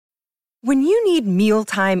When you need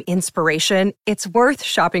mealtime inspiration, it's worth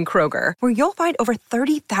shopping Kroger, where you'll find over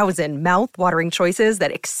 30,000 mouth-watering choices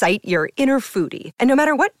that excite your inner foodie. And no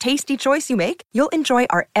matter what tasty choice you make, you'll enjoy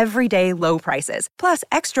our everyday low prices, plus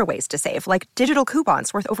extra ways to save, like digital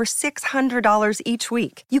coupons worth over $600 each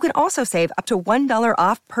week. You can also save up to $1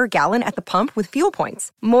 off per gallon at the pump with fuel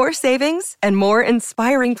points. More savings and more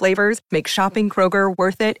inspiring flavors make shopping Kroger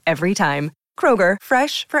worth it every time. Kroger,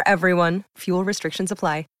 fresh for everyone. Fuel restrictions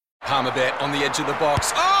apply. Palmerbet on the edge of the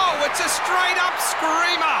box. Oh, it's a straight-up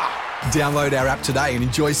screamer! Download our app today and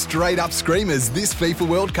enjoy straight-up screamers this FIFA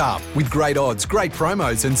World Cup with great odds, great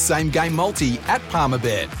promos and same-game multi at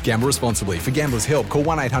Palmerbet. Gamble responsibly. For Gamblers' Help, call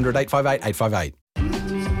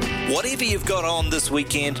 1-800-858-858. Whatever you've got on this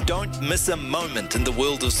weekend, don't miss a moment in the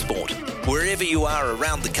world of sport. Wherever you are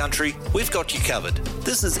around the country, we've got you covered.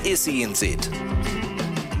 This is SENZ.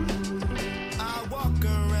 I walk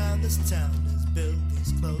around this town.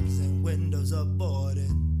 Closing windows are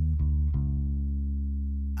boarded.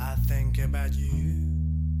 I think about you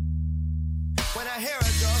when I hear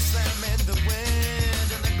a door slam in the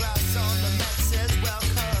wind and the glass on the mat says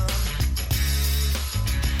welcome.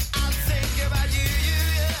 I think about you.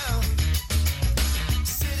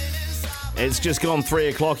 It's just gone 3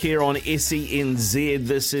 o'clock here on SENZ.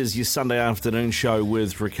 This is your Sunday afternoon show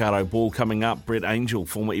with Ricardo Ball. Coming up, Brett Angel,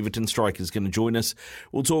 former Everton striker, is going to join us.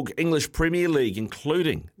 We'll talk English Premier League,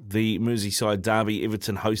 including the Merseyside derby,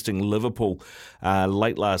 Everton hosting Liverpool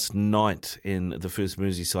late last night in the first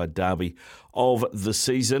Merseyside derby of the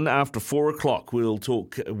season. After 4 o'clock, we'll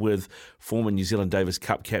talk with former New Zealand Davis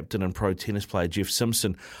Cup captain and pro tennis player Jeff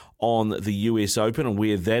Simpson on the US Open and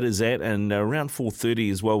where that is at. And around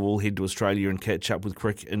 4:30 as well, we'll head to Australia and catch up with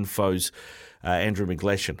Crick Info's Andrew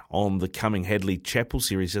McGlashan on the coming Hadley Chapel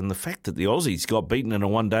series and the fact that the Aussies got beaten in a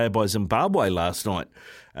one-day by Zimbabwe last night.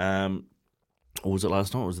 Or was it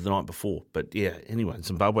last night or was it the night before? But yeah, anyway,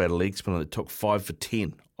 Zimbabwe had a leg spinner that took 5 for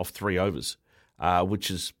 10 off 3 overs,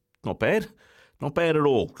 which is not bad. Not bad at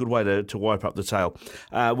all. Good way to wipe up the tail.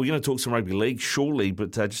 We're going to talk some rugby league shortly,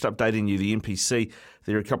 but just updating you, the NPC,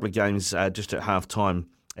 there are a couple of games just at half-time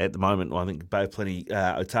at the moment. I think Bay of Plenty,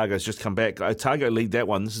 Otago's just come back. Otago lead that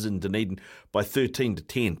one. This is in Dunedin by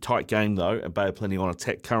 13-10. Tight game, though. Bay of Plenty on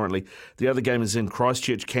attack currently. The other game is in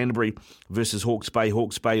Christchurch, Canterbury versus Hawke's Bay.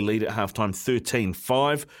 Hawke's Bay lead at half-time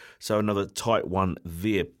 13-5, so another tight one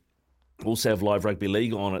there. Also have live rugby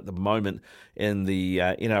league on at the moment in the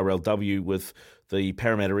NRLW with the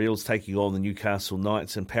Parramatta Eels taking on the Newcastle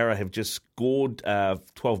Knights, and Para have just scored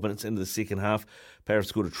 12 minutes into the second half. Para have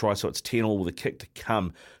scored a try, so it's 10-all with a kick to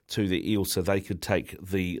come to the Eels, so they could take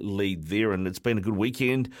the lead there. And it's been a good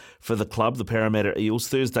weekend for the club, the Parramatta Eels.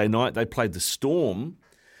 Thursday night they played the Storm,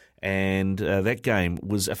 and that game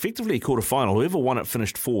was effectively a quarter-final. Whoever won it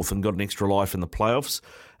finished fourth and got an extra life in the playoffs.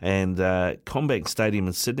 And CommBank Stadium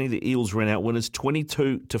in Sydney, the Eels ran out winners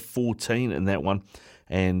 22-14 in that one.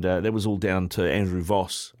 And that was all down to Andrew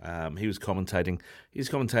Voss. He was commentating. He's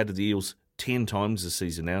commentated the Eels 10 times this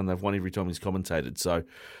season now, and they've won every time he's commentated. So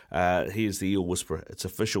he is the Eel Whisperer. It's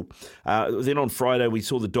official. Then on Friday, we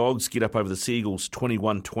saw the Dogs get up over the Seagulls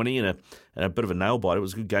 21-20 in a bit of a nail-biter. It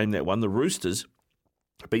was a good game, that one. The Roosters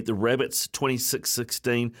beat the Rabbits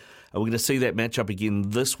 26-16. We're going to see that matchup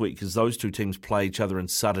again this week because those two teams play each other in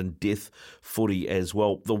sudden death footy as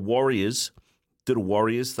well. The Warriors did a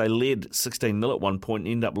Warriors. They led 16-0 at one point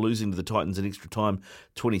and ended up losing to the Titans in extra time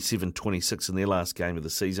 27-26 in their last game of the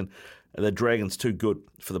season. The Dragons too good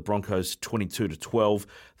for the Broncos 22-12.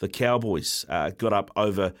 The Cowboys got up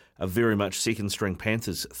over a very much second-string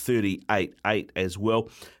Panthers 38-8 as well.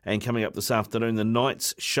 And coming up this afternoon, the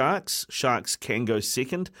Knights Sharks. Sharks can go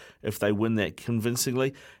second if they win that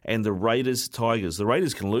convincingly. And the Raiders Tigers. The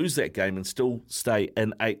Raiders can lose that game and still stay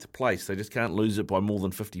in 8th place. They just can't lose it by more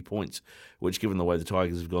than 50 points, which, given the way the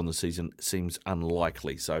Tigers have gone this season, seems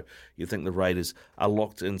unlikely. So you think the Raiders are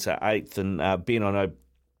locked into 8th. And Ben, I know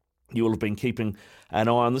you will have been keeping an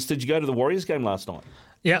eye on this. Did you go to the Warriors game last night?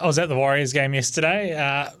 Yeah, I was at the Warriors game yesterday.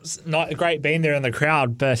 Not great being there in the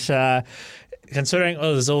crowd, but considering it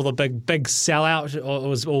was all the big sellout, it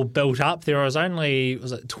was all built up, there was only,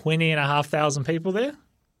 20,500 people there?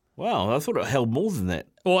 Wow, I thought it held more than that.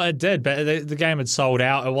 Well, it did, but the game had sold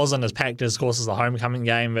out. It wasn't as packed as, of course, as the homecoming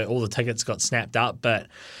game, but all the tickets got snapped up. But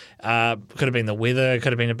could have been the weather,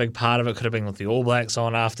 could have been a big part of it, could have been with the All Blacks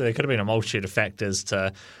on after. There could have been a multitude of factors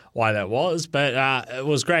to why that was. But it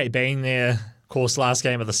was great being there, of course, last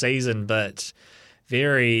game of the season, but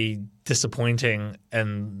very disappointing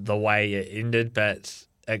in the way it ended. But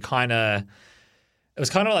it was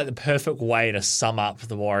kind of like the perfect way to sum up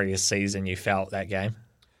the Warriors season, you felt, that game.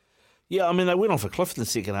 Yeah, I mean, they went off a cliff in the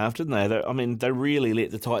second half, didn't they? They really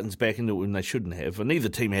let the Titans back into it when they shouldn't have. And neither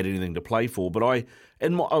team had anything to play for. But I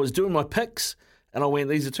was doing my picks, and I went,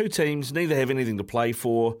 these are two teams, neither have anything to play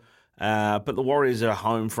for. But the Warriors are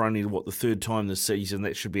home for only, the third time this season.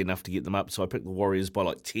 That should be enough to get them up. So I picked the Warriors by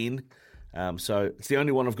like 10. So it's the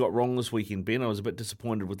only one I've got wrong this weekend, Ben. I was a bit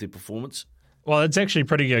disappointed with their performance. Well, it's actually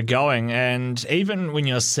pretty good going. And even when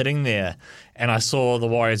you're sitting there and I saw the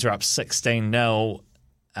Warriors are up 16-0,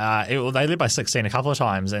 they led by 16 a couple of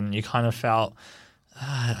times, and you kind of felt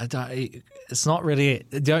it's not really.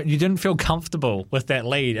 You didn't feel comfortable with that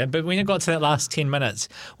lead. But when it got to that last 10 minutes,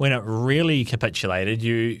 when it really capitulated,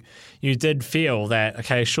 you did feel that,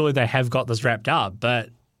 okay, surely they have got this wrapped up.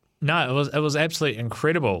 But no, it was absolutely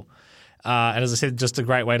incredible. And as I said, just a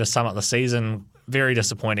great way to sum up the season. Very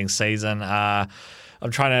disappointing season. I'm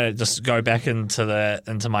trying to just go back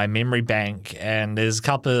into my memory bank, and there's a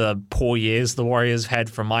couple of poor years the Warriors had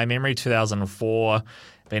from my memory. 2004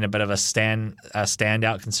 being a bit of a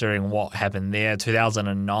standout considering what happened there.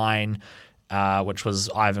 2009, which was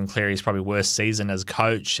Ivan Cleary's probably worst season as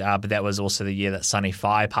coach, but that was also the year that Sonny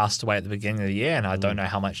Fye passed away at the beginning of the year, and I don't know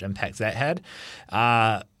how much impact that had.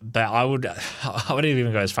 But I would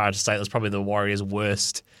even go as far as to say it was probably the Warriors'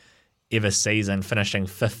 worst ever season, finishing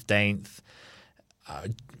 15th.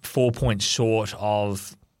 4 points short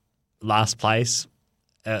of last place.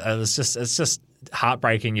 It's just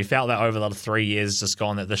heartbreaking. You felt that over the 3 years just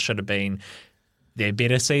gone that this should have been their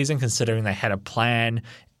better season considering they had a plan.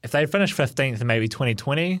 If they finished 15th in maybe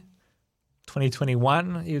 2020,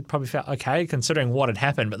 2021, you'd probably felt okay considering what had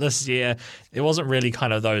happened. But this year, there wasn't really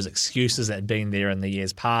kind of those excuses that had been there in the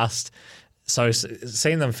years past. So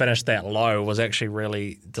seeing them finish that low was actually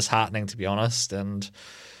really disheartening, to be honest. And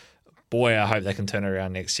boy, I hope they can turn it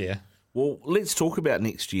around next year. Well, let's talk about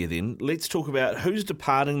next year then. Let's talk about who's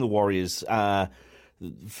departing the Warriors now,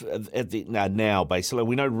 basically.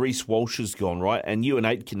 We know Reece Walsh is gone, right? And Ewan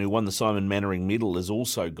Aitken, who won the Simon Mannering medal, is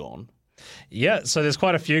also gone. Yeah, so there's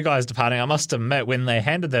quite a few guys departing. I must admit, when they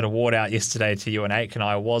handed that award out yesterday to Ewan Aitken,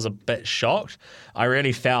 I was a bit shocked. I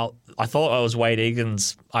thought it was Wade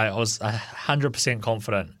Egan's. I was 100%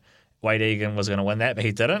 confident Wade Egan was going to win that, but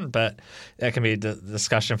he didn't. But that can be a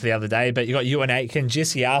discussion for the other day. But you got Ewan Aitken,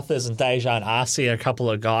 Jesse Arthurs, and Dejan Arce, a couple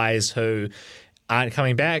of guys who aren't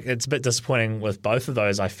coming back. It's a bit disappointing with both of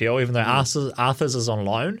those, I feel, even though Arthurs is on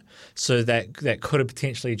loan, so that could have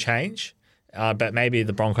potentially changed. But maybe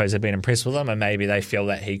the Broncos have been impressed with him, and maybe they feel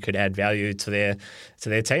that he could add value to their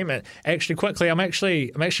team. And actually, quickly, I'm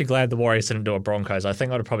actually glad the Warriors didn't do a Broncos. I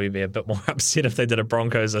think I'd probably be a bit more upset if they did a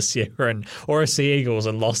Broncos this year or a Sea Eagles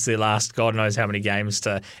and lost their last God knows how many games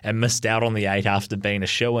and missed out on the 8 after being a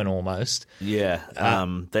shoo-in almost. Yeah,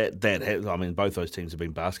 both those teams have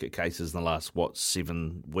been basket cases in the last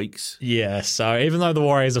 7 weeks. Yeah, so even though the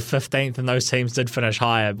Warriors are 15th and those teams did finish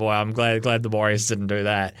higher, boy, I'm glad the Warriors didn't do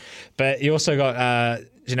that. But you also got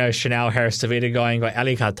Chanel Harris-Tavita going. You got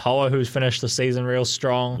Ali Katoa, who's finished the season real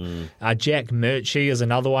strong. Jack Murchie is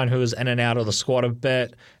another one who was in and out of the squad a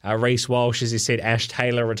bit. Reece Walsh, as you said, Ash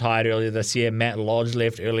Taylor retired earlier this year. Matt Lodge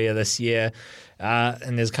left earlier this year.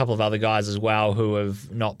 And there's a couple of other guys as well who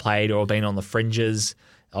have not played or been on the fringes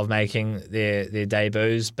of making their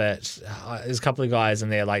debuts. But there's a couple of guys in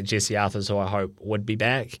there like Jesse Arthurs who I hope would be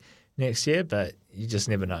back next year, but you just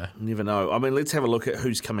never know. Never know. I mean, let's have a look at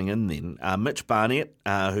who's coming in then. Mitch Barnett,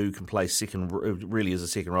 who can play second, really is a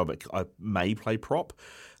second row, but may play prop.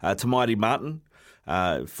 Tamaiti Martin,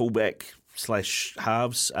 fullback /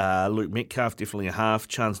 halves. Luke Metcalf, definitely a half.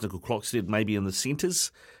 Chance Nickel-Clockstead, maybe in the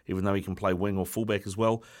centres, even though he can play wing or fullback as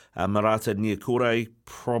well. Marata Niukore,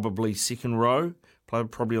 probably second row,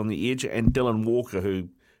 probably on the edge. And Dylan Walker, who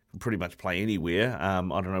can pretty much play anywhere. I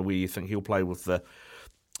don't know where you think he'll play with the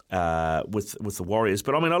Warriors.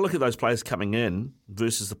 But I mean, I look at those players coming in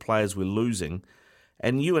versus the players we're losing,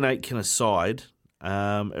 and Ewan Aitken aside,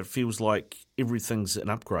 it feels like everything's an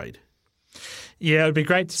upgrade. Yeah, it'd be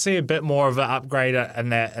great to see a bit more of an upgrade in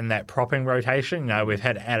that propping rotation. You know, we've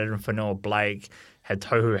had Adam Fanua-Blake, had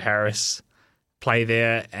Tohu Harris play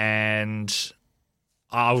there, and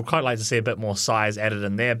I would quite like to see a bit more size added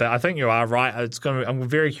in there, but I think you are right. I'm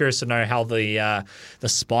very curious to know how the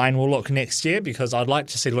spine will look next year, because I'd like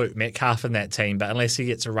to see Luke Metcalf in that team, but unless he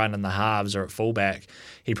gets a run in the halves or at fullback,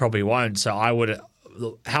 he probably won't. So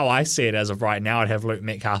how I see it as of right now, I'd have Luke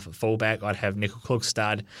Metcalf at fullback, I'd have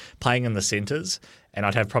Nickel-Klugstad playing in the centres, and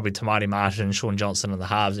I'd have probably Tamaiti Martin and Sean Johnson in the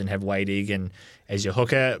halves and have Wade Egan as your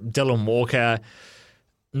hooker. Dylan Walker,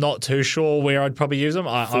 not too sure where I'd probably use him.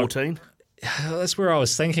 14? that's where I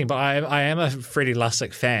was thinking, but I am a Freddie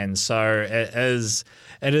Lussick fan, so it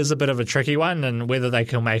is a bit of a tricky one, and whether they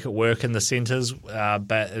can make it work in the centres,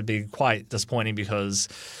 but it'd be quite disappointing because,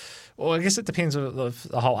 well, I guess it depends on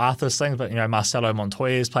the whole Arthurs thing, but Marcelo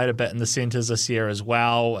Montoya's played a bit in the centres this year as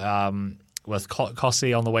well, with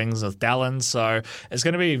Kossi on the wings with Dallin, so it's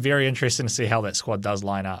going to be very interesting to see how that squad does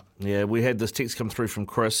line up. Yeah, we had this text come through from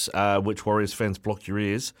Chris, which Warriors fans block your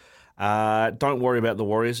ears. Don't worry about the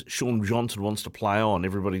Warriors. Sean Johnson wants to play on.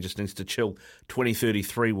 Everybody just needs to chill.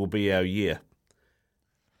 2033 will be our year.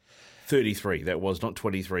 33, that was, not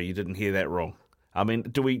 23. You didn't hear that wrong. I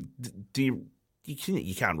mean,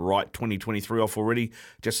 you can't write 2023 off already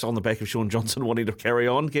just on the back of Sean Johnson wanting to carry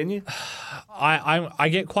on, can you? I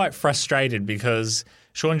get quite frustrated because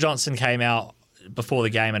Sean Johnson came out before the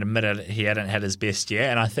game and admitted he hadn't had his best year,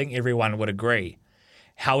 and I think everyone would agree.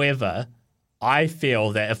 However, I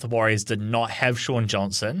feel that if the Warriors did not have Sean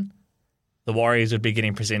Johnson, the Warriors would be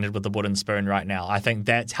getting presented with the wooden spoon right now. I think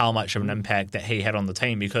that's how much of an impact that he had on the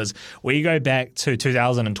team, because we go back to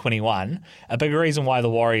 2021, a big reason why the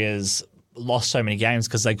Warriors lost so many games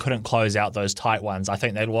because they couldn't close out those tight ones. I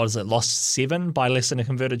think lost 7 by less than a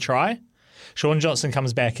converted try. Sean Johnson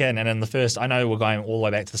comes back in, and in the first, I know we're going all the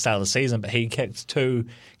way back to the start of the season, but he kicked 2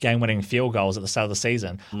 game-winning field goals at the start of the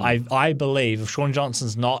season. I believe if Sean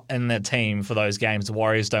Johnson's not in the team for those games, the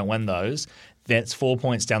Warriors don't win those, that's 4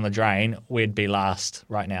 points down the drain. We'd be last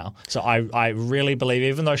right now. So I really believe,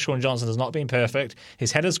 even though Sean Johnson has not been perfect,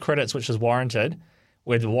 he's had his critics, which is warranted,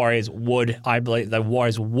 where the Warriors would have got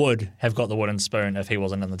the wooden spoon if he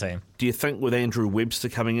wasn't in the team. Do you think with Andrew Webster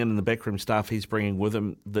coming in and the backroom staff he's bringing with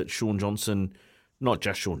him that Sean Johnson, not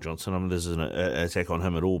just Sean Johnson, I mean there's an attack on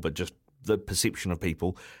him at all, but just the perception of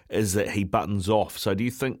people is that he buttons off. So do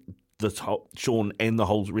you think Sean and the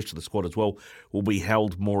whole rest of the squad as well will be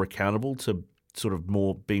held more accountable to sort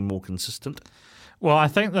of be more consistent? Well, I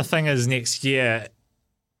think the thing is next year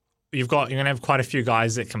you're going to have quite a few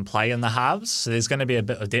guys that can play in the halves, so there's going to be a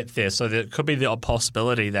bit of depth there. So there could be the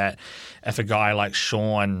possibility that if a guy like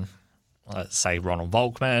Sean, let's say Ronald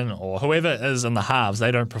Volkman or whoever is in the halves,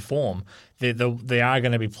 they don't perform, there are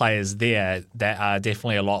going to be players there that are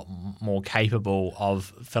definitely a lot more capable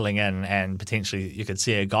of filling in, and potentially you could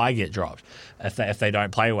see a guy get dropped if they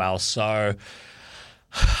don't play well. So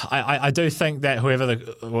I do think that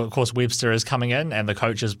of course Webster is coming in, and the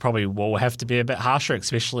coaches probably will have to be a bit harsher,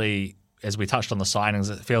 especially as we touched on the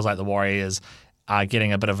signings. It feels like the Warriors are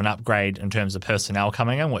getting a bit of an upgrade in terms of personnel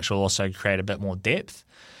coming in, which will also create a bit more depth.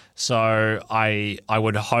 So I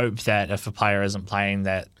would hope that if a player isn't playing,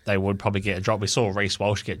 that they would probably get a drop. We saw Reece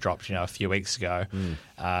Walsh get dropped, a few weeks ago,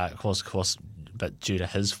 of course, but due to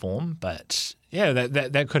his form. But yeah,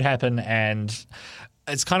 that could happen, and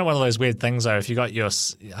it's kind of one of those weird things, though. If you got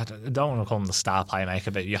I don't want to call him the star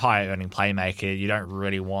playmaker, but your high-earning playmaker, you don't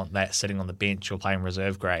really want that sitting on the bench or playing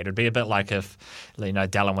reserve grade. It'd be a bit like if, Dallin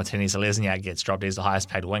Watene-Zelezniak gets dropped. He's the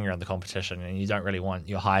highest-paid winger in the competition, and you don't really want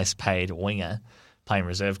your highest-paid winger playing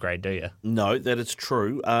reserve grade, do you? No, that is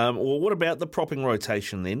true. Well, what about the propping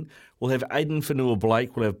rotation then? We'll have Aiden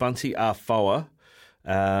Whenua-Blake, we'll have Bunty Afoa.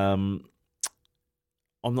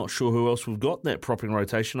 I'm not sure who else we've got in that propping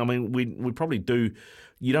rotation. I mean, we probably do.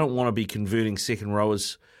 You don't want to be converting second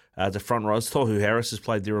rowers to front rowers. Tohu Harris has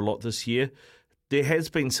played there a lot this year. There has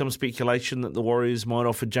been some speculation that the Warriors might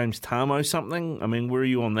offer James Tamo something. I mean, where are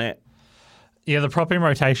you on that? Yeah, the propping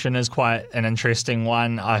rotation is quite an interesting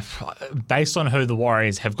one. Based on who the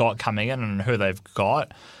Warriors have got coming in and who they've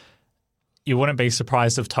got, you wouldn't be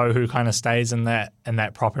surprised if Tohu kind of stays in that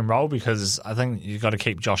propping role, because I think you've got to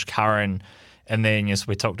keep Josh Curran. And then, yes,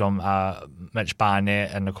 we talked on Mitch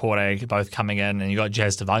Barnett and Nakore both coming in, and you got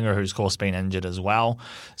Jazz Tavanga, who's, of course, been injured as well.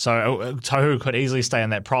 So Tohu could easily stay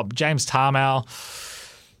in that prop. James Tamau,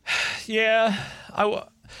 yeah,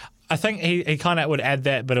 I think he kind of would add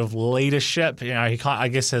that bit of leadership. I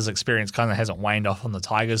guess his experience kind of hasn't waned off on the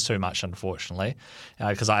Tigers too much, unfortunately,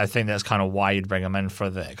 because I think that's kind of why you'd bring him in, for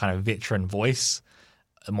the kind of veteran voice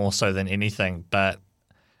more so than anything. But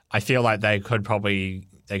I feel like they probably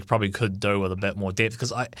could do with a bit more depth,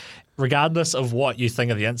 because regardless of what you think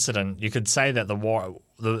of the incident, you could say that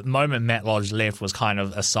the moment Matt Lodge left was kind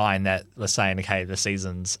of a sign that was saying, okay, the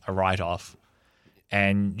season's a write-off.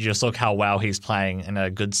 And you just look how well he's playing in a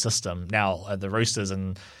good system. Now, at the Roosters,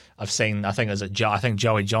 and I think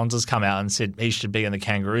Joey Johns has come out and said he should be in the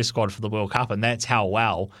Kangaroo squad for the World Cup, and that's how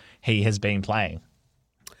well he has been playing.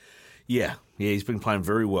 Yeah, he's been playing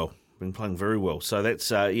very well. been playing very well. So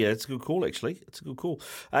that's it's a good call, actually. It's a good call.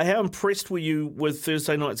 How impressed were you with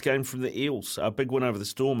Thursday night's game from the Eels? A big win over the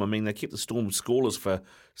Storm. I mean, they kept the Storm scoreless for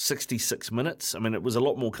 66 minutes. I mean, it was a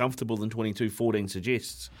lot more comfortable than 22-14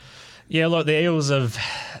 suggests. Yeah, look, the Eels have...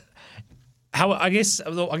 I guess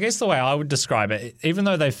the way I would describe it, even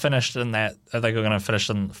though they finished in that, they're going to finish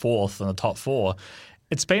in fourth in the top four,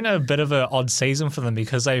 it's been a bit of an odd season for them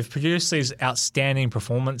because they've produced these outstanding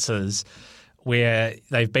performances where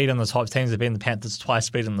they've beaten the top teams. They've beaten the Panthers twice,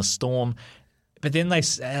 beaten the Storm, but then they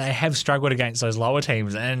have struggled against those lower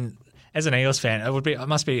teams. And as an Eels fan, it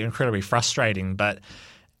must be incredibly frustrating. But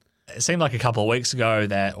it seemed like a couple of weeks ago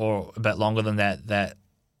or a bit longer than that it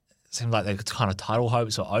seemed like their kind of title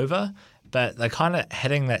hopes were over. But they're kind of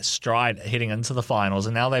hitting that stride heading into the finals,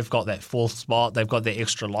 and now they've got that fourth spot. They've got that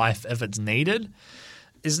extra life if it's needed.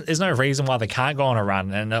 There's no reason why they can't go on a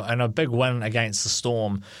run. And a big win against the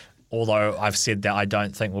Storm, although I've said that I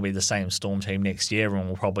don't think we'll be the same Storm team next year and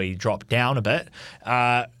will probably drop down a bit,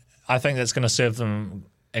 I think that's going to serve them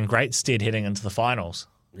in great stead heading into the finals.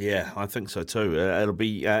 Yeah, I think so too. It'll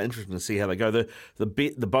be interesting to see how they go.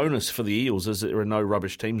 The bonus for the Eels is that there are no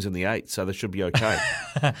rubbish teams in the 8, so they should be okay.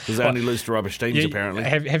 Because they only lose to rubbish teams, apparently.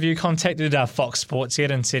 Have you contacted Fox Sports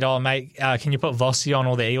yet and said, "Oh, mate, can you put Vossi on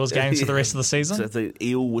all the Eels games for the rest of the season?" So the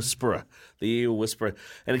Eel Whisperer,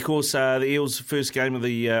 and of course the Eels' first game of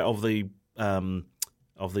the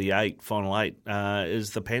final 8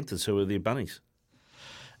 is the Panthers, who are their bunnies.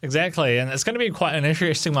 Exactly, and it's going to be quite an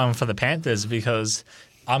interesting one for the Panthers because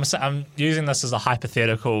I'm using this as a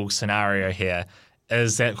hypothetical scenario here,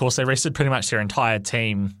 is that, of course, they rested pretty much their entire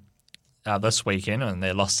team this weekend and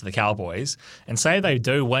they lost to the Cowboys. And say they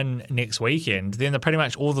do win next weekend, then pretty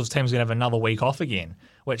much all those teams are going to have another week off again,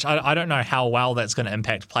 which I don't know how well that's going to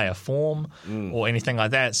impact player form or anything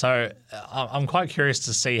like that. So I'm quite curious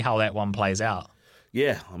to see how that one plays out.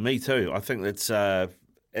 Yeah, me too. I think that's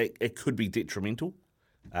it could be detrimental.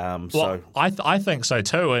 I think so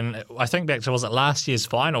too, and I think back to last year's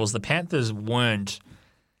finals, the Panthers weren't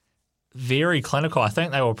very clinical. I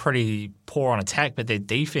think they were pretty poor on attack, but their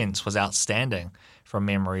defense was outstanding from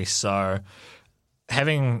memory. So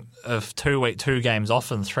having 2 games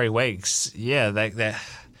off in 3 weeks, I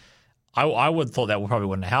would thought that probably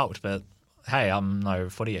wouldn't have helped, but hey, I'm no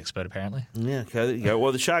footy expert apparently. Yeah, okay, there you go.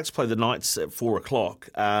 Well, the Sharks play the Knights at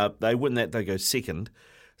 4:00. They win that, they go second.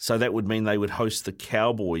 So that would mean they would host the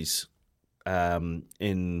Cowboys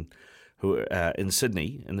in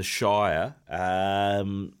Sydney, in the Shire. How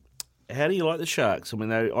do you like the Sharks? I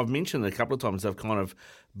mean, I've mentioned a couple of times they've kind of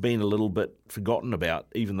been a little bit forgotten about,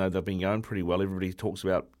 even though they've been going pretty well. Everybody talks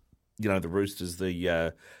about, the Roosters,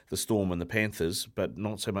 the Storm and the Panthers, but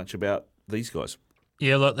not so much about these guys.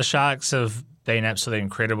 Yeah, look, the Sharks have been absolutely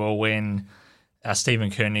incredible. When Stephen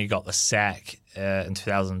Kearney got the sack in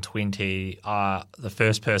 2020, the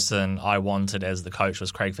first person I wanted as the coach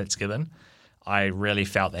was Craig Fitzgibbon. I really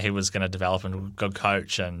felt that he was going to develop into a good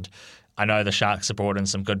coach, and I know the Sharks have brought in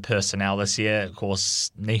some good personnel this year. Of course,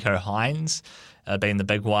 Nico Hines being the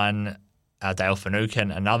big one, Dale Finucane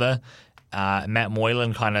another, Matt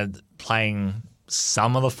Moylan kind of playing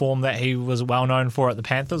some of the form that he was well known for at the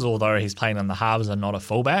Panthers, although he's playing in the halves and not a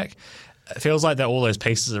fullback. It feels like that all those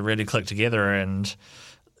pieces are really clicked together, and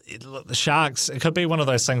the Sharks, it could be one of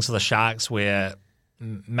those things for the Sharks where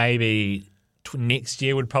maybe next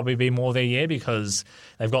year would probably be more their year because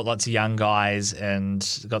they've got lots of young guys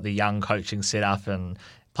and got the young coaching set up, and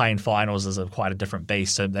playing finals is quite a different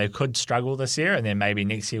beast. So they could struggle this year, and then maybe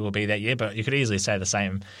next year will be that year. But you could easily say the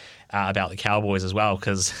same about the Cowboys as well,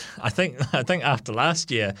 because I think after last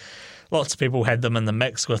year, lots of people had them in the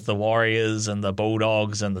mix with the Warriors and the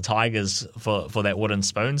Bulldogs and the Tigers for that wooden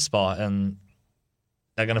spoon spot, and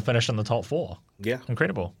they're going to finish in the top 4. Yeah,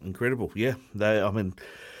 incredible. Yeah, the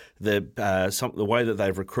way that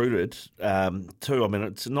they've recruited too. I mean,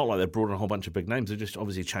 it's not like they've brought in a whole bunch of big names. They've just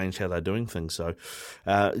obviously changed how they're doing things. So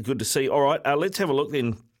good to see. All right, let's have a look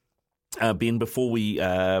then. Ben, before we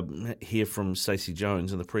hear from Stacey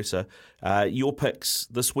Jones and the presser, your picks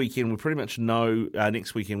this weekend, we pretty much know,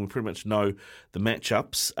 next weekend, we pretty much know the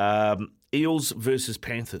matchups. Eels versus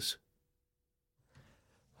Panthers.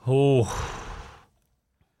 Oh,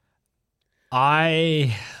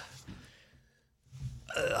 I'm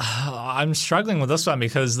struggling with this one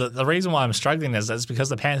because the reason why I'm struggling is because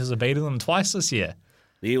the Panthers have beaten them twice this year.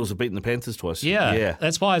 The Eels have beaten the Panthers twice. Yeah.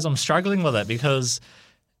 That's why I'm struggling with it, because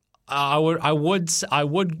I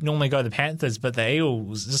would normally go the Panthers, but the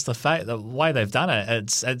Eels, just the way they've done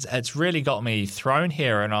it, it's really got me thrown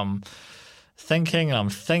here, and I'm thinking,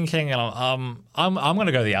 and I'm going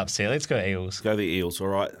to go the upset. Let's go Eels. Go the Eels, all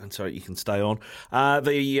right. And so you can stay on.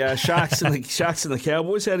 The Sharks and the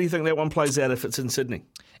Cowboys. How do you think that one plays out if it's in Sydney?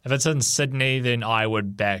 If it's in Sydney, then I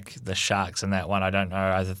would back the Sharks in that one. I don't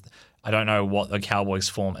know. I don't know what the Cowboys'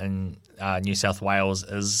 form in New South Wales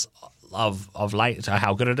is of late,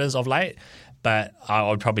 how good it is of late. But I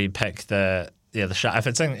would probably pick the Sharks.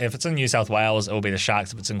 If it's in New South Wales, it will be the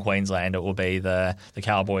Sharks. If it's in Queensland, it will be the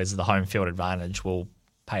Cowboys. The home field advantage will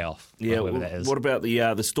pay off. Yeah. That is. What about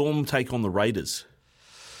the Storm take on the Raiders?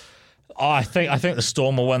 I think the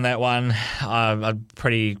Storm will win that one. I'm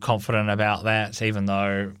pretty confident about that, even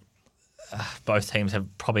though both teams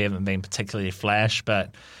haven't been particularly flash.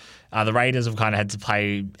 But the Raiders have kind of had to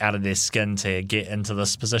play out of their skin to get into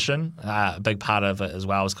this position. A big part of it as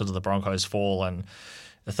well is because of the Broncos' fall. And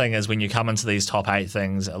the thing is, when you come into these top 8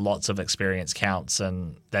 things, lots of experience counts,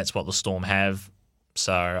 and that's what the Storm have.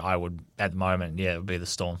 So I would, at the moment, it would be the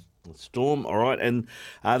Storm. Storm, all right, and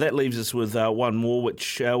that leaves us with one more,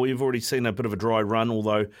 which we've already seen a bit of a dry run,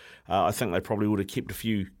 although I think they probably would have kept a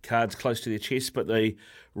few cards close to their chest, but the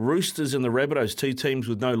Roosters and the Rabbitohs, 2 teams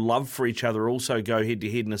with no love for each other, also go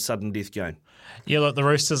head-to-head in a sudden death game. Yeah, look, the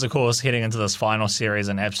Roosters, of course, heading into this final series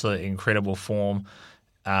in absolutely incredible form.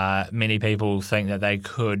 Many people think that they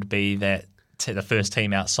could be the first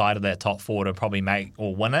team outside of that top 4 to probably make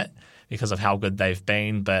or win it, because of how good they've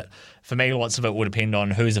been. But for me, lots of it will depend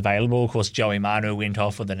on who's available. Of course, Joey Manu went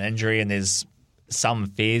off with an injury, and there's some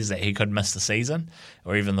fears that he could miss the season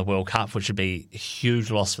or even the World Cup, which would be a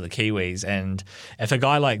huge loss for the Kiwis. And if a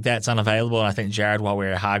guy like that's unavailable, and I think Jared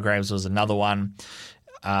Wawerea-Hargreaves was another one,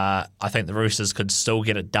 I think the Roosters could still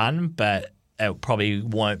get it done, but it probably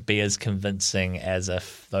won't be as convincing as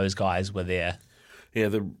if those guys were there. Yeah,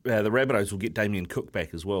 the Rabbitohs will get Damien Cook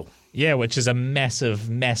back as well. Yeah, which is a massive,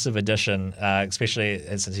 massive addition, especially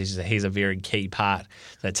since he's a very key part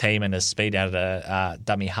of the team, and his speed out of the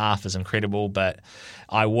dummy half is incredible. But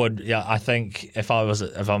I think if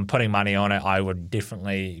I'm putting money on it, I would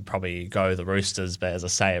definitely probably go the Roosters. But as I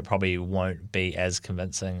say, it probably won't be as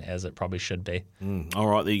convincing as it probably should be. All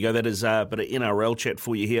right, there you go. That is a bit of NRL chat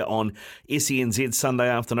for you here on SENZ Sunday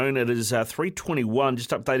afternoon. It is 3:21.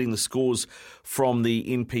 Just updating the scores from the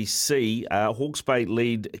NPC. Hawke's Bay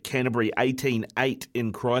lead Canterbury 18-8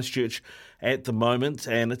 in Christchurch at the moment,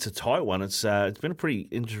 and it's a tight one. It's been a pretty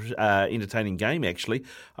entertaining game, actually.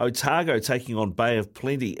 Otago taking on Bay of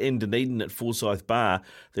Plenty in Dunedin at Forsyth Bar.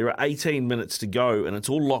 There are 18 minutes to go, and it's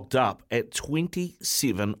all locked up at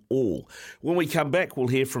 27 all. When we come back, we'll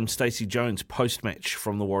hear from Stacey Jones post-match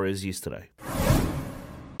from the Warriors yesterday.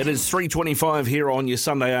 It is 3:25 here on your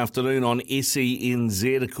Sunday afternoon on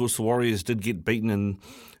SENZ. Of course, the Warriors did get beaten in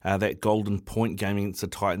that Golden Point game against the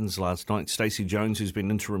Titans last night. Stacey Jones, who's been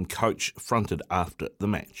interim coach, fronted after the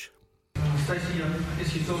match. Stacey, I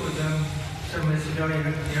guess you thought that 7 minutes ago you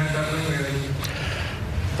had that win, really?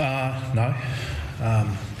 No.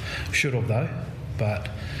 Should have, though. But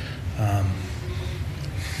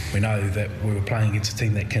we know that we were playing against a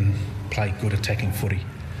team that can play good attacking footy.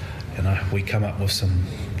 We come up with some,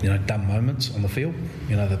 dumb moments on the field,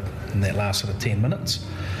 in that last sort of 10 minutes.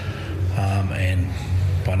 And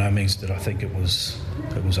by no means did I think it was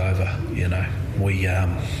over,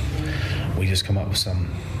 We just come up with some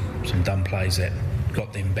dumb plays that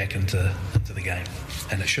got them back into the game.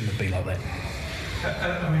 And it shouldn't have been like that.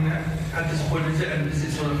 How disappointing is it? And does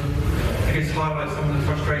it sort of, I guess, highlight some of the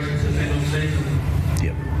frustrations that they've been all season?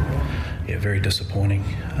 Yep. Yeah, very disappointing.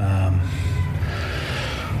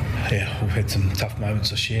 We've had some tough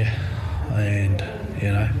moments this year, and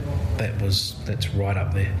that's right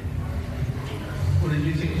up there. What did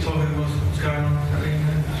you think, Tom, was going on?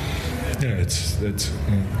 It's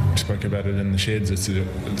we spoke about it in the sheds. It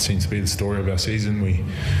seems to be the story of our season. We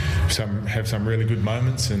have some really good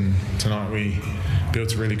moments, and tonight we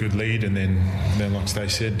built a really good lead, and then like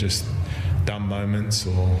Stacey said, just dumb moments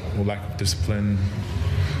or lack of discipline,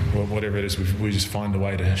 or whatever it is. We just find a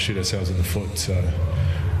way to shoot ourselves in the foot. So.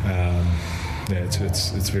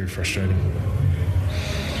 It's very frustrating.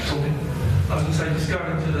 I was going to say, just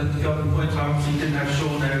going into the Golden Point times, you didn't have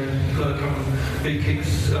Sean there, you got a couple of big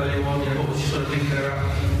kicks earlier on. What was your sort of thinking there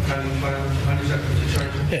how you manage that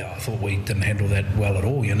situation? Yeah, I thought we didn't handle that well at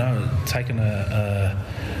all. Taking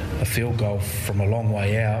a field goal from a long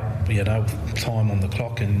way out, time on the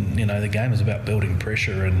clock, and the game is about building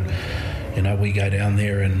pressure, and we go down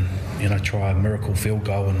there and try a miracle field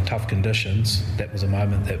goal in tough conditions. That was a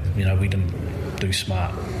moment that we didn't do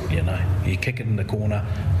smart. You kick it in the corner,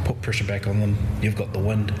 put pressure back on them. You've got the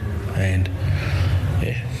wind, and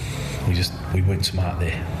we weren't smart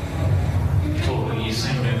there. You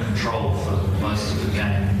seem to be in control for most of the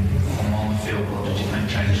game on the field, what did you think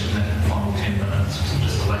changed in that final 10 minutes? Was it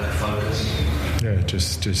just a lack of focus? Yeah,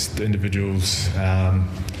 just individuals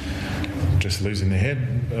just losing their head,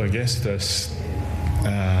 I guess. This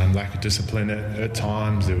lack of discipline at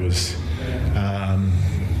times. There was a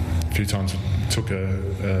few times we took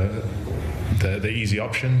the easy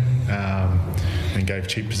option and gave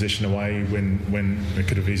cheap position away when it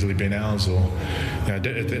could have easily been ours, or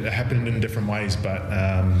it happened in different ways, but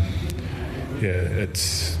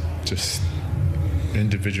it's just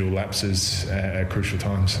individual lapses at crucial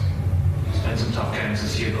times. It's been some tough games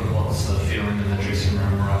this year, but what's the feeling in the dressing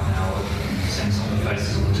room right now? Seeing some of the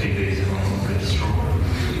faces on the TVs, everyone's pretty distraught.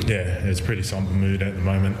 Yeah, it's a pretty sombre mood at the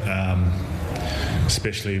moment,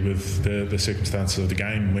 especially with the circumstances of the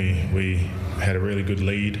game. We had a really good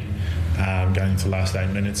lead going into the last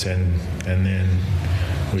 8 minutes, and then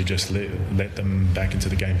we just let them back into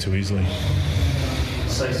the game too easily.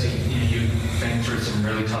 Stacey, you've been through some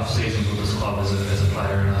really tough seasons with this club as a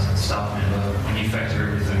player and as a staff member. When you factor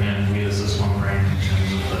everything in, where does this one rank in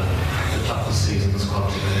terms of the toughest season this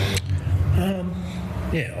club's had?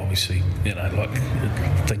 Yeah, obviously, like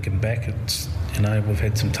thinking back, it's we've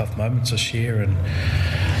had some tough moments this year, and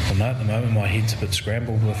at the moment my head's a bit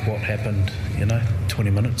scrambled with what happened, 20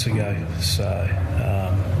 minutes ago. So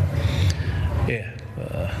it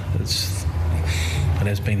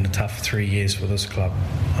has been a tough 3 years for this club,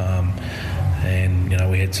 and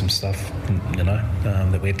we had some stuff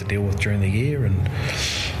that we had to deal with during the year, and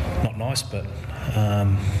not nice, but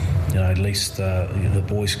at least the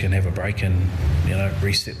boys can have a break and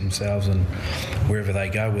reset themselves, and wherever they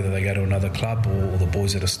go, whether they go to another club or the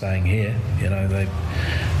boys that are staying here, they've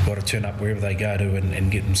got to turn up wherever they go to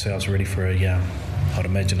and get themselves ready for I'd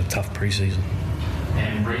imagine a tough pre-season.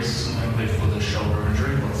 And Reece with a shoulder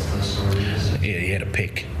injury, what's the story? Yeah, he had a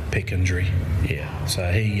pec injury. Yeah,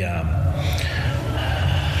 so he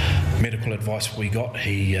medical advice we got,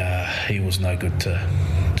 he was no good to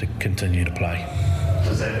continue to play.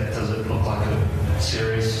 Does it look like a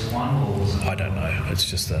serious one, or was it? I don't know. It's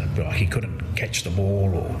just he couldn't catch the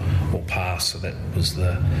ball or pass, so that was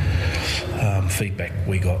the feedback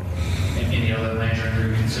we got. Any other major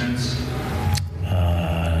injury concerns?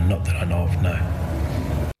 Not that I know of, no.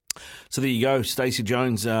 So there you go, Stacey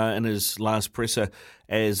Jones in his last presser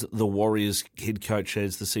as the Warriors head coach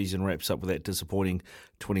as the season wraps up with that disappointing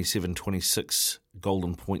 27-26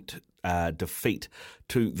 Golden Point defeat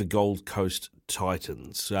to the Gold Coast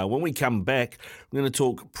Titans. When we come back, we're going to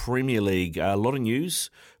talk Premier League. A lot of news.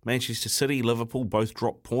 Manchester City, Liverpool both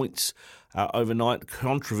dropped points overnight.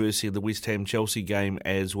 Controversy of the West Ham-Chelsea game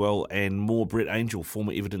as well, and more. Brett Angell,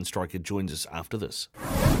 former Everton striker, joins us after this.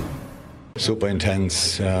 Super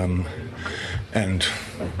intense and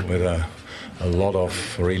with a lot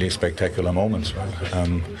of really spectacular moments.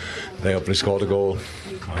 They obviously scored a goal.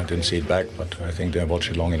 I didn't see it back, but I think they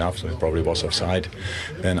watched it long enough, so it probably was offside.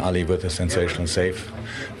 Then Ali with a sensational save.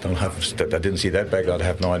 I didn't see that back. I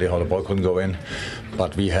have no idea how the ball couldn't go in.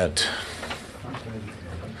 But we had,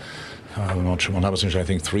 I'm not sure, 100% sure, I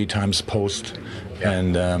think 3 times post,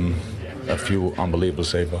 and a few unbelievable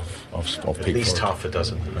saves of Pickford. At least half a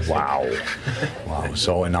dozen. Wow. Wow.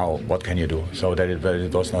 So now what can you do? So that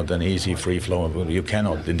it was not an easy free flow. You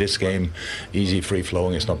cannot, in this game, easy free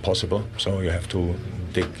flowing is not possible. So you have to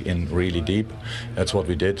dig in really deep. That's what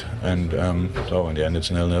we did. And so in the end it's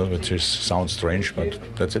 0-0, which sounds strange, but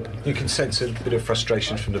that's it. You can sense a bit of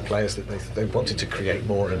frustration from the players that they wanted to create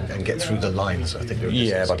more and get through the lines. I think.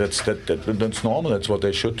 Yeah, but that's normal. That's what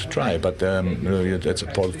they should try. But that's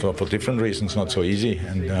for different reasons not so easy.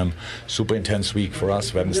 And super intense week for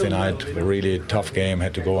us. Wednesday night, a really tough game.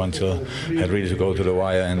 Had to go to the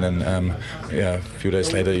wire, and then a few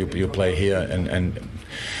days later you play here. And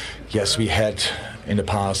yes, we had in the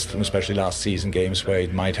past, especially last season, games where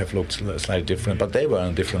it might have looked slightly different, but they were in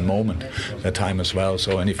a different moment that time as well.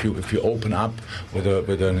 So, and if you open up with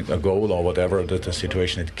a goal or whatever, the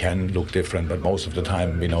situation, it can look different. But most of the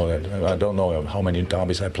time, we know that. I don't know how many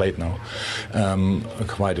derbies I played now,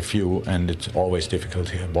 quite a few, and it's always difficult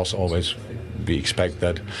here. It was always, we expect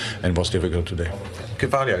that, and it was difficult today.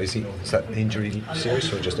 Carvalho, is that injury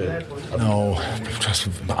serious or just a? No, I'm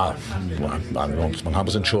not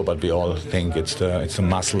 100% sure, but we all think it's the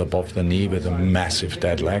muscle above the knee with a massive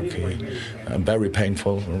dead leg. Very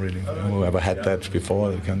painful, really. Whoever had that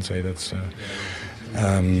before, I can say that's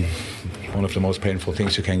one of the most painful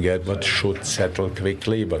things you can get, but should settle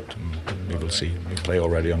quickly. But we will see. We play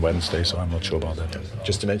already on Wednesday, so I'm not sure about that.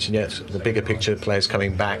 Just to mention, yes, the bigger picture, players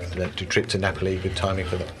coming back, the trip to Napoli, good timing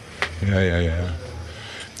for that. Yeah.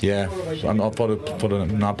 Yeah, so I'm not for the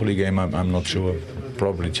Napoli game. I'm not sure.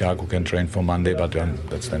 Probably Thiago can train for Monday, but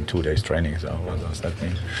that's then 2 days training. So what does that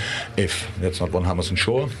mean? If that's not 100%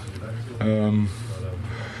 sure.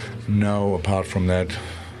 No, apart from that,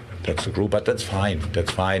 that's the group. But that's fine.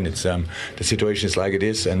 That's fine. It's the situation is like it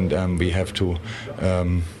is, and we have to.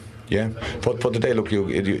 For the day, look,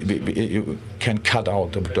 you can cut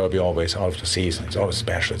out the derby always out of the season. It's always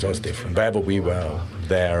special. It's always different. Wherever we were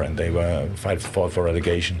there and they were fought for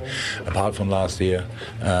relegation, apart from last year,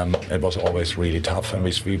 it was always really tough. And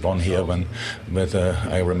we won here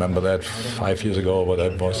I remember that 5 years ago, what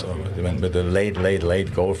that was, with a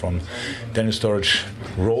late goal from Daniel Sturridge,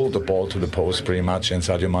 rolled the ball to the post pretty much, and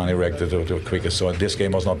Sadio Mane reacted to it quicker. So this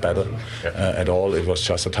game was not better at all. It was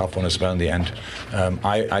just a tough one as well in the end.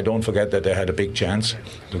 I don't forget that they had a big chance.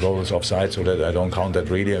 The goal was offside, so that I don't count that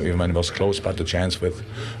really, even when it was close. But the chance with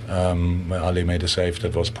where Ali made a save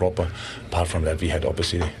that was proper. Apart from that, we had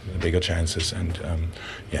obviously bigger chances, and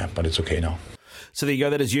but it's okay now. So there you go.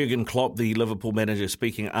 That is Jurgen Klopp, the Liverpool manager,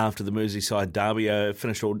 speaking after the Merseyside derby.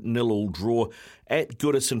 Finished a 0-0 draw at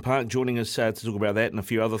Goodison Park. Joining us to talk about that and a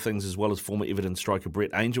few other things, as well as former Everton striker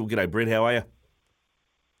Brett Angell. G'day, Brett. How are you?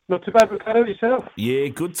 Not too bad, Ricardo. Yourself? Yeah,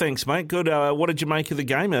 good, thanks, mate. Good. What did you make of the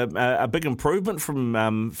game? A big improvement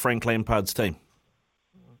from Frank Lampard's team.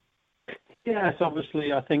 Yes,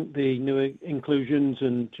 obviously, I think the new inclusions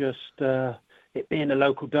and just it being a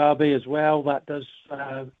local derby as well, that does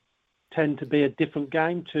tend to be a different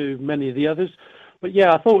game to many of the others. But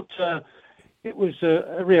yeah, I thought it was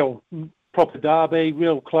a real proper derby,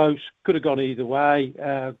 real close, could have gone either way.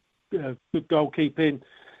 Good goalkeeping.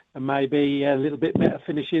 And maybe a little bit better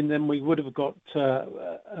finishing than we would have got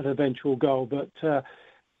an eventual goal. But,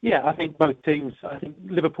 I think both teams, I think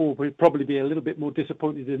Liverpool will probably be a little bit more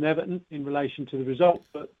disappointed than Everton in relation to the result.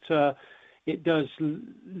 But it does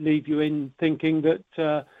leave you in thinking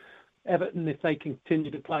that Everton, if they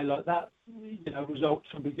continue to play like that, results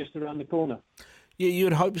will be just around the corner. Yeah,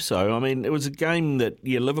 you'd hope so. I mean, it was a game that,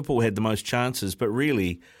 Liverpool had the most chances. But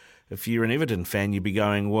really, if you're an Everton fan, you'd be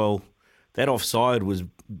going, well, that offside was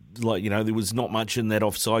there was not much in that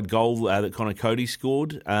offside goal that Conor Coady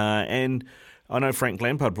scored. And I know Frank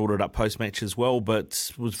Lampard brought it up post-match as well,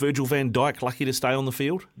 but was Virgil van Dijk lucky to stay on the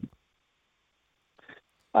field?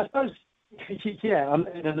 I suppose, yeah,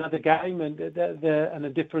 in another game and a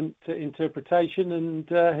different interpretation, and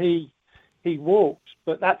he walked.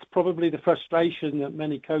 But that's probably the frustration that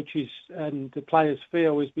many coaches and the players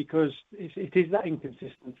feel, is because it is that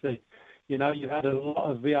inconsistency. You had a lot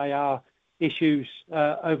of VAR issues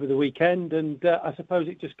over the weekend, and I suppose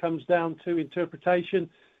it just comes down to interpretation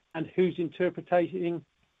and who's interpreting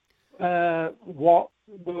what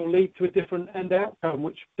will lead to a different end outcome,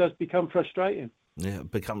 which does become frustrating. Yeah,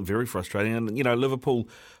 become very frustrating. And, Liverpool,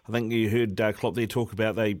 I think you heard Klopp there talk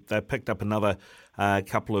about they picked up another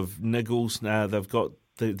couple of niggles.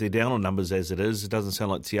 They're down on numbers as it is. It doesn't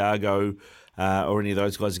sound like Thiago or any of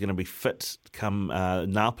those guys are going to be fit come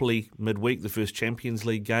Napoli midweek, the first Champions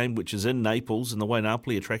League game, which is in Naples, and the way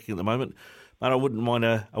Napoli are tracking at the moment. Mate, I wouldn't mind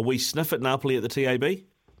a wee sniff at Napoli at the TAB.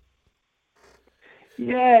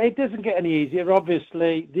 Yeah, it doesn't get any easier.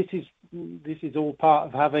 Obviously, this is all part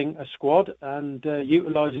of having a squad and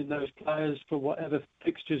utilising those players for whatever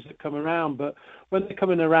fixtures that come around. But when they're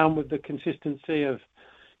coming around with the consistency of,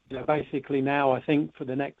 basically now, I think for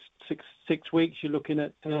the next six weeks, you're looking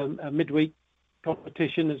at a midweek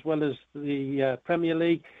competition as well as the Premier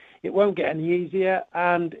League. It won't get any easier,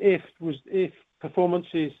 and if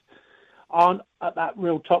performances aren't at that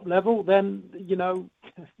real top level, then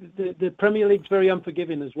the Premier League's very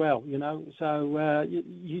unforgiving as well. So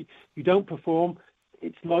you don't perform,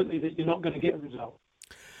 it's likely that you're not going to get a result.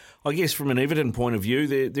 I guess from an Everton point of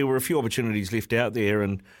view, there were a few opportunities left out there,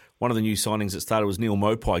 and one of the new signings that started was Neil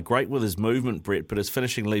Maupay. Great with his movement, Brett, but his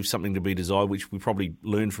finishing leaves something to be desired, which we probably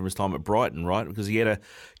learned from his time at Brighton, right? Because he had a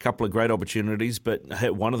couple of great opportunities, but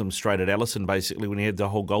hit one of them straight at Alisson, basically, when he had the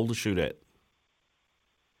whole goal to shoot at.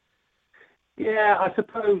 Yeah, I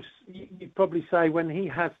suppose you'd probably say when he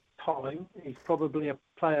has time, he's probably a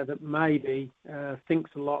player that maybe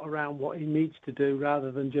thinks a lot around what he needs to do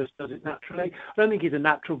rather than just does it naturally. I don't think he's a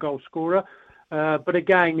natural goal scorer. But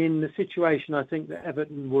again, in the situation I think that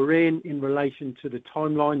Everton were in relation to the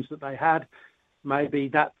timelines that they had, maybe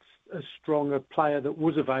that's a stronger player that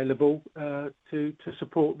was available to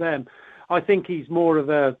support them. I think he's more of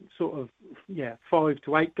a sort of 5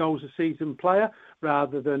 to 8 goals a season player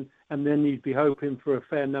rather than, and then you'd be hoping for a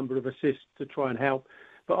fair number of assists to try and help.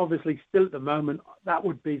 But obviously, still at the moment, that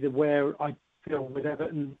would be where I feel with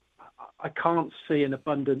Everton, I can't see an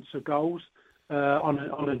abundance of goals on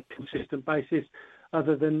a consistent basis.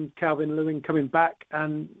 other than Calvin Lewin coming back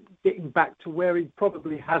and getting back to where he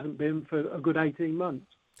probably hasn't been for a good 18 months.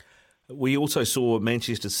 We also saw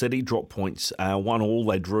Manchester City drop points,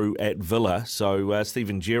 1-1 they drew at Villa. So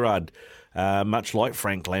Steven Gerrard, much like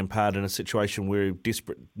Frank Lampard, in a situation where he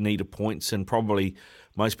desperate need of points, and probably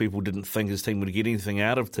most people didn't think his team would get anything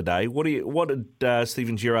out of today. What did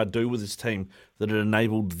Steven Gerrard do with his team that had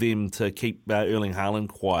enabled them to keep Erling Haaland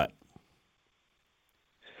quiet?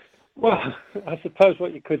 Well, I suppose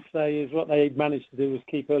what you could say is what they managed to do was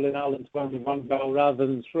keep Erling Haaland to only 1 goal rather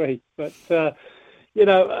than 3. But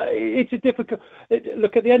it's a difficult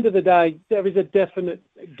look. At the end of the day, there is a definite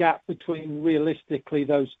gap between realistically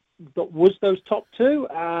those top 2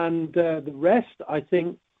 and the rest. I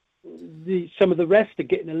think some of the rest are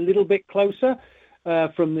getting a little bit closer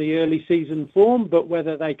from the early season form, but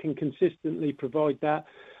whether they can consistently provide that,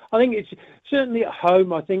 I think it's certainly at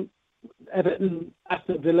home. I think Everton,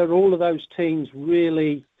 Aston Villa, all of those teams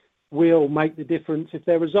really will make the difference. If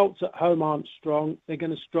their results at home aren't strong, they're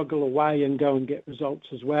going to struggle away and go and get results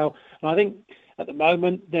as well. And I think at the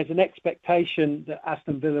moment there's an expectation that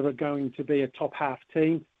Aston Villa are going to be a top half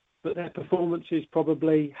team, but their performances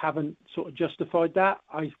probably haven't sort of justified that.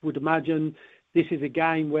 I would imagine this is a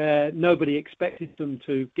game where nobody expected them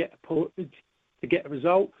to get a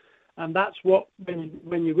result. And that's what,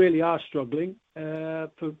 when you really are struggling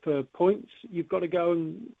for points, you've got to go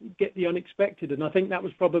and get the unexpected. And I think that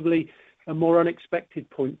was probably a more unexpected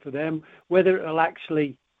point for them. Whether it'll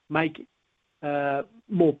actually make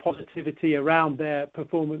more positivity around their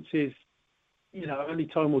performances, only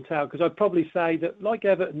time will tell. Because I'd probably say that, like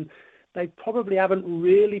Everton, they probably haven't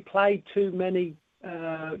really played too many,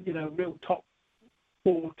 real top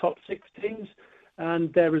 4, top 6 teams.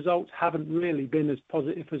 And their results haven't really been as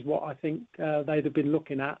positive as what I think they'd have been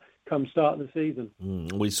looking at come start of the season.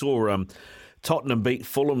 We saw Tottenham beat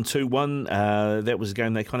Fulham 2-1. That was a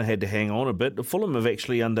game they kind of had to hang on a bit. Fulham have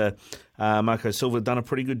actually, under Marco Silva, done a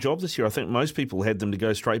pretty good job this year. I think most people had them to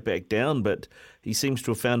go straight back down, but he seems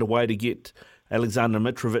to have found a way to get Alexander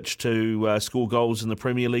Mitrovic to score goals in the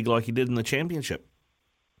Premier League like he did in the Championship.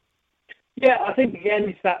 Yeah, I think, again,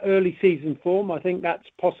 it's that early season form. I think that's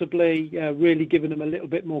possibly really given them a little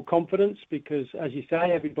bit more confidence because, as you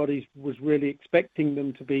say, everybody was really expecting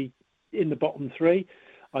them to be in the bottom 3.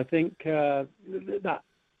 I think that's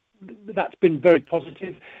been very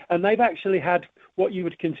positive. And they've actually had what you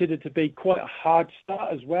would consider to be quite a hard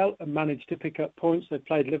start as well and managed to pick up points. They've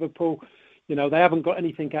played Liverpool. They haven't got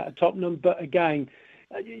anything out of Tottenham. But, again,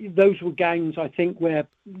 those were games, I think, where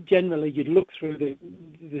generally you'd look through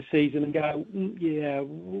the season and go, yeah,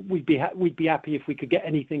 we'd be happy if we could get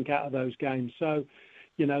anything out of those games. So,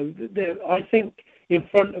 I think in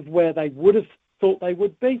front of where they would have thought they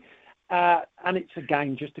would be. And it's,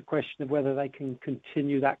 again, just a question of whether they can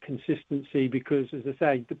continue that consistency because, as I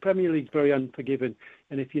say, the Premier League's very unforgiving.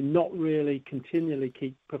 And if you're not really continually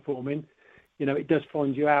keep performing, it does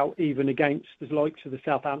find you out even against the likes of the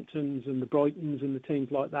Southamptons and the Brightons and the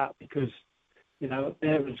teams like that because,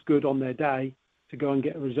 they're as good on their day to go and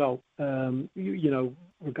get a result,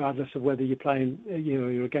 regardless of whether you're playing,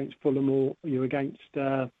 you're against Fulham or you're against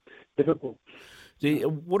Liverpool.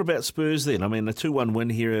 What about Spurs then? I mean, a 2-1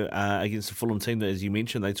 win here against the Fulham team that, as you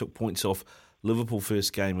mentioned, they took points off Liverpool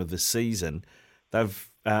first game of the season.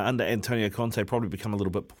 They've, under Antonio Conte, probably become a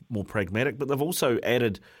little bit more pragmatic, but they've also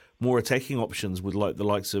added more attacking options with the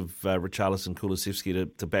likes of Richarlison,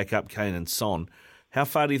 Kulusevski to back up Kane and Son. How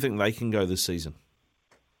far do you think they can go this season?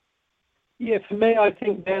 Yeah, for me, I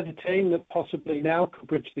think they're the team that possibly now could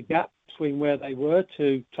bridge the gap between where they were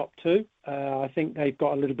to top 2. I think they've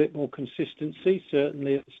got a little bit more consistency,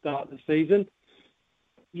 certainly at the start of the season.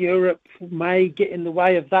 Europe may get in the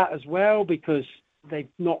way of that as well because they've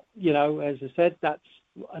not, as I said, that's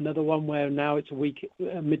another one where now it's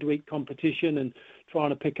a midweek competition and trying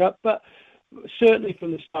to pick up. But certainly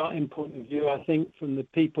from the starting point of view, I think from the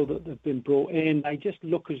people that have been brought in, they just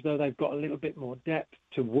look as though they've got a little bit more depth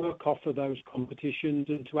to work off of those competitions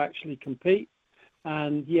and to actually compete.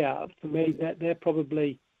 And yeah, for me, they're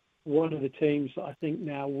probably one of the teams that I think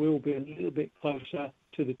now will be a little bit closer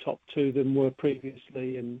to the top 2 than were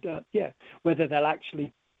previously. And whether they'll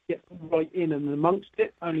actually get right in and amongst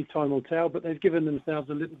it, only time will tell. But they've given themselves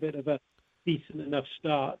a little bit of a decent enough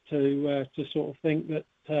start to sort of think that,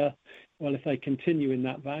 if they continue in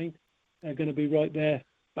that vein, they're going to be right there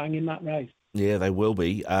banging that race. Yeah, they will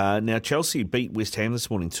be. Now, Chelsea beat West Ham this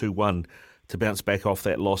morning 2-1 to bounce back off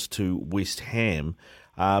that loss to West Ham.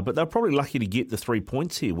 But they're probably lucky to get the 3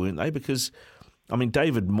 points here, weren't they? Because,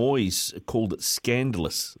 David Moyes called it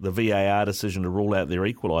scandalous, the VAR decision to rule out their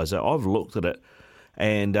equaliser. I've looked at it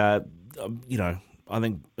and, I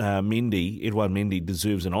think Edouard Mendy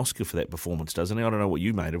deserves an Oscar for that performance, doesn't he? I don't know what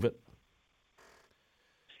you made of it.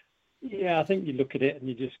 Yeah, I think you look at it and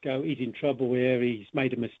you just go, he's in trouble here. He's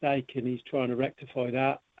made a mistake and he's trying to rectify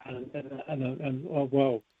that. And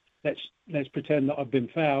well, let's pretend that I've been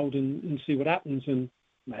fouled and see what happens. And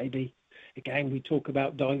maybe again we talk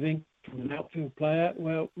about diving from an outfield player.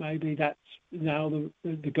 Well, maybe that's now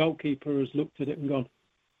the goalkeeper has looked at it and gone,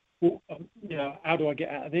 well, how do I get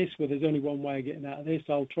out of this? Well, there's only one way of getting out of this.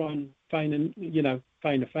 I'll try and feign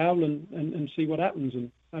a foul and see what happens.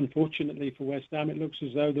 And unfortunately for West Ham, it looks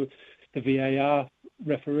as though the VAR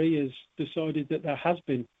referee has decided that there has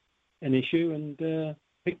been an issue and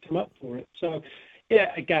picked him up for it. So,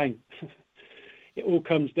 yeah, again, it all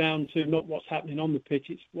comes down to not what's happening on the pitch,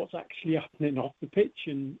 it's what's actually happening off the pitch.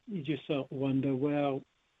 And you just sort of wonder, well,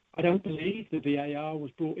 I don't believe the VAR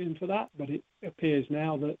was brought in for that, but it appears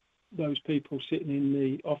now that those people sitting in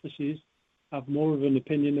the offices have more of an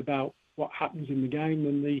opinion about what happens in the game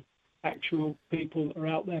than the actual people that are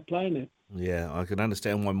out there playing it. Yeah, I can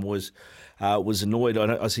understand why Moyes was annoyed.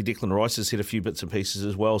 I see Declan Rice has said a few bits and pieces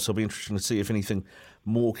as well, so it'll be interesting to see if anything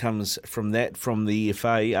more comes from that from the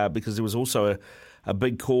EFA, because there was also a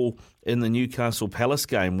big call in the Newcastle Palace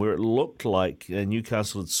game where it looked like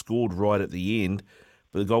Newcastle had scored right at the end,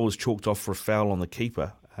 but the goal was chalked off for a foul on the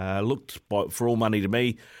keeper. Looked for all money to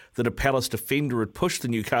me that a Palace defender had pushed the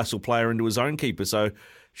Newcastle player into his own keeper, so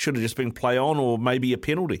should have just been play on or maybe a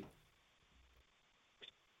penalty.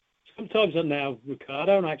 Sometimes now, Ricardo, I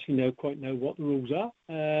don't actually quite know what the rules are,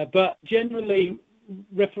 but generally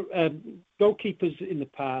goalkeepers in the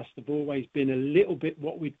past have always been a little bit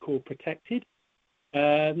what we'd call protected.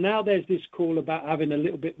 Now there's this call about having a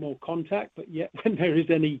little bit more contact, but yet when there is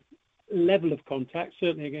any level of contact,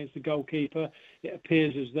 certainly against the goalkeeper, it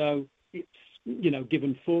appears as though it's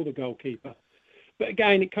given for the goalkeeper. But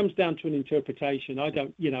again, it comes down to an interpretation. I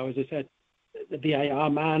don't, as I said, the VAR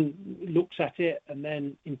man looks at it and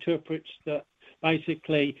then interprets that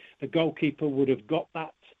basically the goalkeeper would have got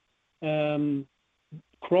that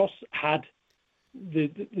cross had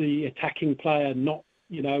the attacking player not,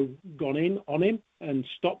 gone in on him and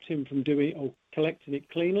stopped him from doing or collecting it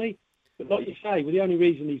cleanly. But like you say, well, the only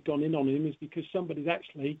reason he's gone in on him is because somebody's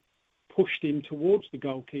actually pushed him towards the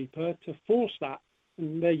goalkeeper to force that.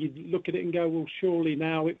 And there you look at it and go, well, surely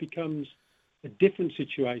now it becomes a different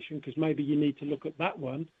situation because maybe you need to look at that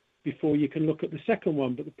one before you can look at the second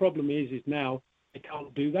one. But the problem is now they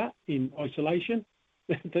can't do that in isolation.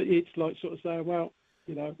 It's like sort of saying, well,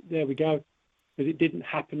 there we go. Because it didn't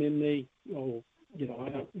happen in the,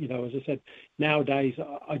 as I said, nowadays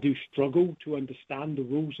I do struggle to understand the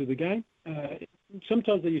rules of the game.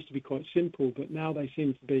 Sometimes they used to be quite simple, but now they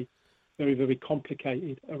seem to be very, very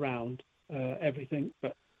complicated around everything.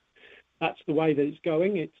 But that's the way that it's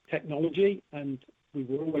going. It's technology, and we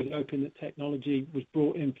were always hoping that technology was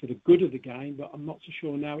brought in for the good of the game, but I'm not so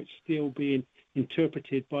sure now it's still being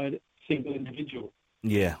interpreted by a single individual.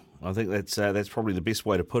 Yeah, I think that's probably the best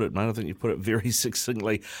way to put it, mate. I think you put it very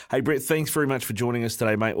succinctly. Hey, Brett, thanks very much for joining us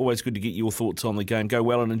today, mate. Always good to get your thoughts on the game. Go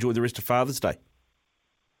well and enjoy the rest of Father's Day.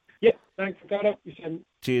 Yeah, thanks, Ricardo.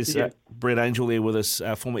 Cheers. Brett Angell there with us,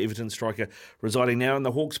 former Everton striker, residing now in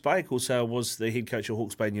the Hawke's Bay. Also was the head coach of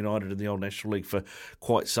Hawke's Bay United in the Old National League for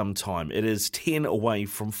quite some time. It is 10 away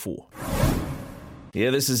from 4. Yeah,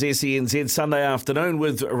 this is SENZ Sunday afternoon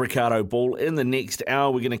with Ricardo Ball. In the next hour,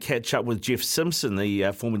 we're going to catch up with Jeff Simpson,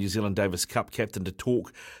 the former New Zealand Davis Cup captain, to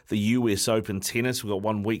talk the US Open tennis. We've got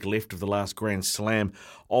 1 week left of the last Grand Slam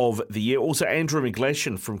of the year. Also, Andrew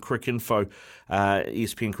McGlashan from Cricinfo,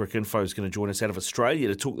 ESPN Cricinfo, is going to join us out of Australia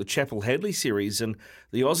to talk the Chappell Hadley series and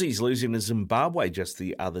the Aussies losing to Zimbabwe just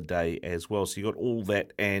the other day as well. So you've got all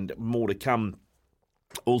that and more to come.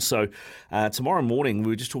 Also, tomorrow morning,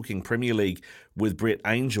 we were just talking Premier League with Brett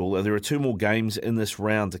Angell. There are 2 more games in this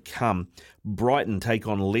round to come. Brighton take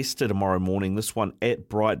on Leicester tomorrow morning. This one at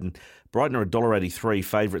Brighton. Brighton are $1.83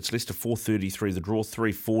 favourites. Leicester $4.33. The draw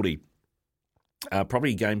 $3.40.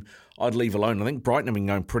 Probably a game I'd leave alone. I think Brighton have been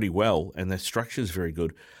going pretty well and their structure is very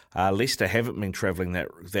good. Leicester haven't been travelling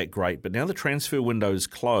that great, but now the transfer window is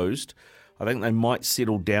closed, I think they might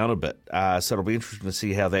settle down a bit. So it'll be interesting to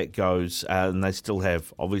see how that goes. And they still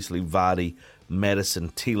have, obviously, Vardy, Maddison,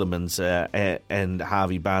 Tielemans, and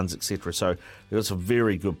Harvey Barnes, etc. So they've got some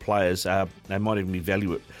very good players. They might even be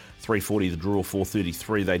valued at $3.40, the draw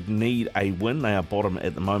 $4.33. They need a win. They are bottom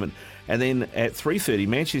at the moment. And then at $3.30,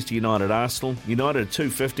 Manchester United, Arsenal. United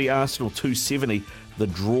 $2.50, Arsenal $2.70, the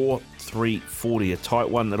draw $3.40. A tight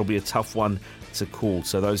one. That'll be a tough one to call.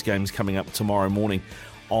 So those games coming up tomorrow morning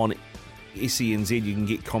on SENZ, you can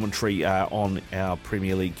get commentary on our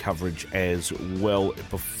Premier League coverage as well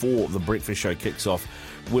before the breakfast show kicks off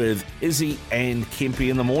with Izzy and Kempy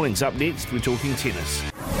in the mornings. Up next, we're talking tennis.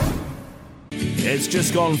 It's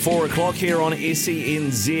just gone 4 o'clock here on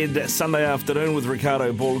SENZ Sunday afternoon with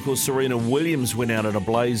Ricardo Ball. Of course, Serena Williams went out in a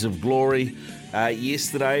blaze of glory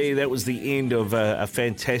yesterday. That was the end of a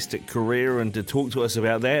fantastic career, and to talk to us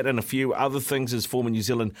about that and a few other things is former New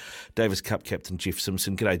Zealand Davis Cup captain Jeff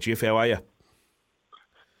Simpson. G'day, Jeff. How are you?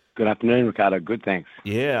 Good afternoon, Ricardo. Good, thanks.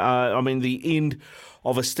 Yeah, I mean, the end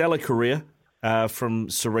of a stellar career from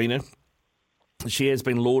Serena. She has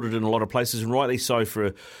been lauded in a lot of places, and rightly so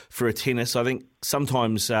for a tennis. I think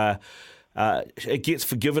sometimes it gets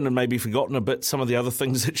forgiven and maybe forgotten a bit. Some of the other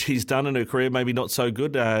things that she's done in her career, maybe not so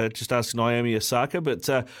good. Just ask Naomi Osaka, but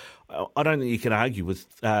I don't think you can argue with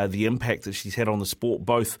the impact that she's had on the sport,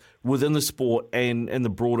 both within the sport and the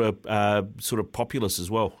broader sort of populace as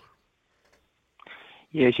well.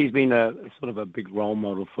 Yeah, she's been a sort of a big role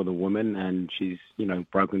model for the women, and she's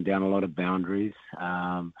broken down a lot of boundaries.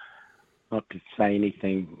 Not to say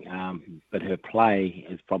anything, but her play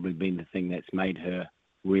has probably been the thing that's made her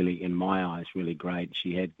really, in my eyes, really great.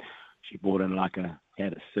 She brought in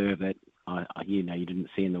had a serve that you didn't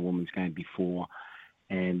see in the women's game before,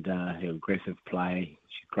 and her aggressive play.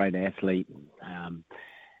 She's a great athlete,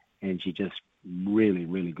 and she just really,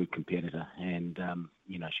 really good competitor. And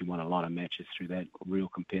she won a lot of matches through that real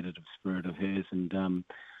competitive spirit of hers, and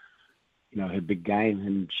her big game,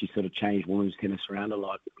 and she sort of changed women's tennis around a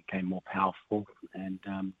lot. It became more powerful, and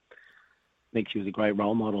I think she was a great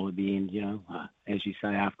role model at the end. As you say,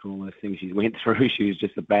 after all those things she went through, she was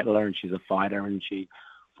just a battler, and she's a fighter, and she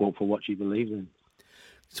fought for what she believed in.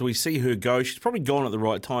 So we see her go. She's probably gone at the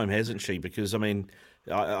right time, hasn't she? Because, I mean,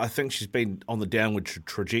 I think she's been on the downward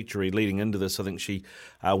trajectory leading into this. I think she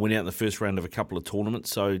went out in the first round of a couple of tournaments.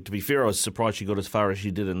 So, to be fair, I was surprised she got as far as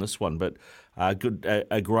she did in this one. But a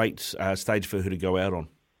great stage for her to go out on.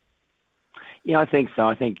 Yeah, I think so.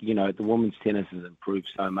 I think, the women's tennis has improved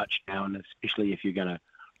so much now, and especially if you're going to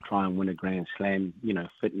try and win a Grand Slam,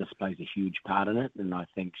 fitness plays a huge part in it. And I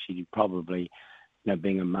think she probably,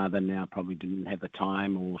 being a mother now, probably didn't have the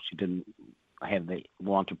time, or she didn't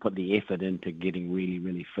want to put the effort into getting really,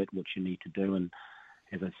 really fit, which you need to do. And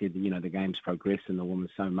as I said, the game's progressed in the women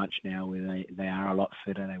so much now, where they are a lot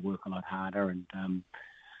fitter, they work a lot harder, and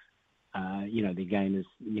the game is,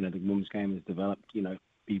 the women's game has developed,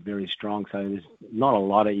 be very strong. So there's not a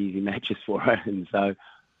lot of easy matches for her, and so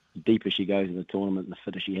the deeper she goes in the tournament, the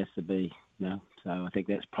fitter she has to be. So I think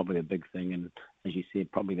that's probably a big thing, and as you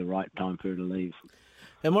said, probably the right time for her to leave.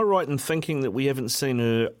 Am I right in thinking that we haven't seen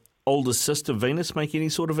her older sister Venus make any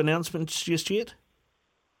sort of announcements just yet?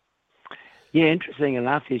 Yeah, interesting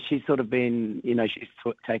enough, she's sort of been, she's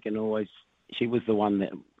taken always. She was the one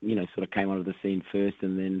that sort of came onto the scene first,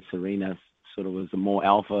 and then Serena sort of was the more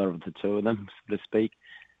alpha of the two of them, so to speak.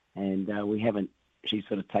 And she's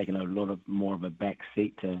sort of taken a lot of more of a back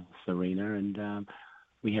seat to Serena, and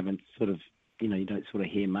we haven't sort of, you don't sort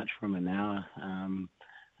of hear much from her now.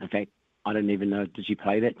 In fact, I don't even know, did she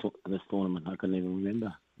play this tournament? I couldn't even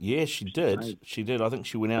remember. Yeah, she did. She did. I think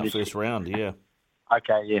she went out first round, yeah.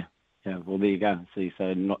 Okay, yeah. Yeah, well, there you go. See,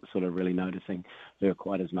 so not sort of really noticing her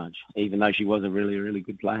quite as much, even though she was a really, really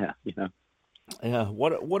good player, Yeah.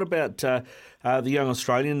 What about the young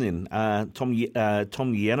Australian then, Tom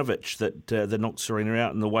Yanovich, that knocked Serena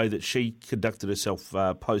out in the way that she conducted herself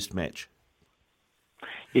post-match?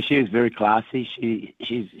 Yeah, she was very classy.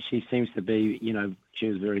 She seems to be, she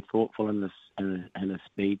was very thoughtful in her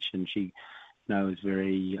speech, and she, was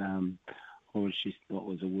very, what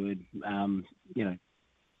was the word?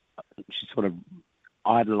 She sort of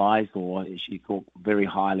idolized, or she thought very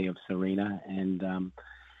highly of Serena, and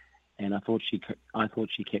I thought she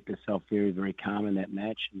kept herself very, very calm in that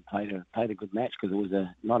match and played a good match, because it was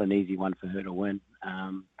not an easy one for her to win.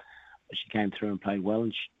 But she came through and played well,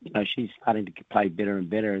 and she's starting to play better and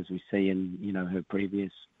better, as we see in her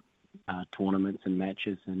previous tournaments and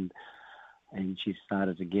matches, and she's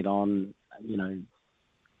started to get on,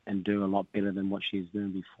 and do a lot better than what she was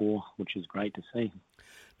doing before, which is great to see.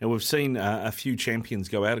 Now, we've seen a few champions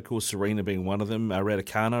go out, of course, Serena being one of them,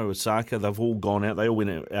 Raducanu, Osaka, they've all gone out. They all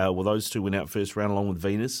went out, those two went out first round along with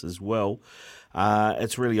Venus as well.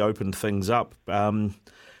 It's really opened things up.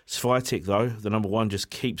 Swiatek, though, the number one, just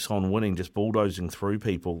keeps on winning, just bulldozing through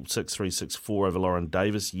people, 6-3, 6-4 over Lauren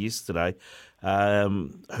Davis yesterday.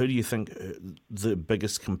 Who do you think the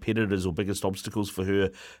biggest competitors or biggest obstacles for her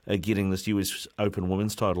getting this US Open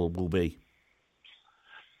women's title will be?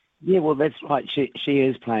 Yeah, well, that's right. She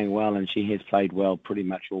is playing well, and she has played well pretty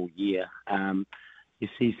much all year. You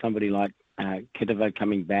see somebody like Kitova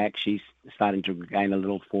coming back. She's starting to gain a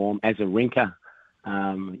little form. As a rinker,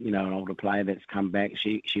 an older player that's come back,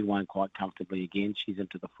 she won quite comfortably again. She's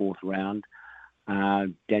into the fourth round.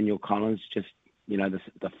 Danielle Collins, just,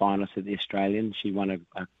 the finalist of the Australian. She won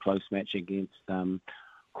a close match against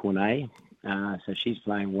Cornet. So she's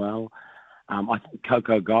playing well. I think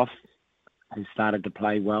Coco Gauff has started to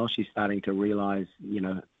play well. She's starting to realise,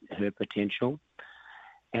 her potential.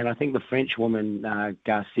 And I think the French woman,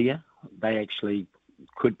 Garcia, they actually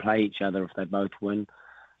could play each other if they both win.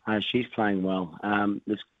 She's playing well.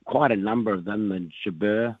 There's quite a number of them, and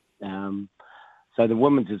Jabeur. So the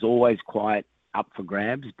women's is always quite up for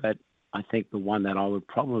grabs, but I think the one that I would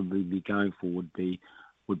probably be going for would be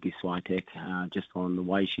Swiatek, just on the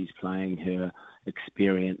way she's playing, her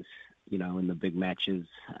experience, in the big matches.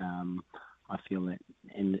 I feel that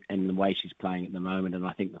in the way she's playing at the moment, and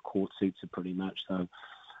I think the court suits her pretty much. So,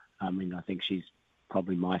 I think she's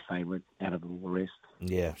probably my favourite out of all the rest.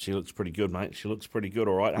 Yeah, she looks pretty good, mate. She looks pretty good,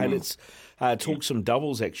 all right. Hey, let's talk some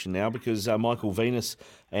doubles action now, because Michael Venus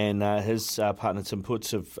and his partner Tim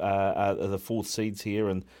Putz are the fourth seeds here,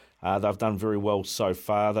 and they've done very well so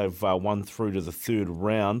far. They've won through to the third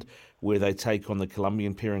round, where they take on the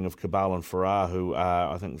Colombian pairing of Cabal and Farrar, who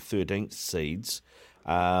are, I think, 13th seeds.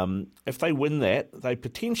 If they win that, they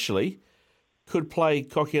potentially could play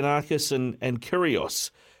Kokkinakis and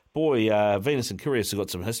Kyrgios. Boy, Venus and Kyrgios have got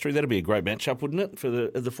some history. That'd be a great matchup, wouldn't it, for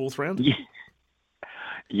the fourth round?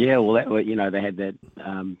 Yeah. Well, they had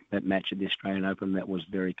that match at the Australian Open that was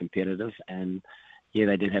very competitive, and yeah,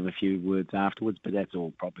 they did have a few words afterwards, but that's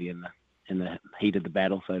all probably in the heat of the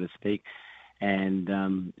battle, so to speak. And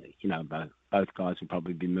both guys will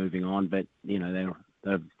probably be moving on, but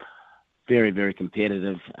they're very, very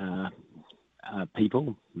competitive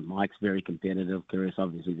people. Mike's very competitive. Kyrgios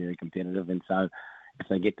obviously very competitive, and so if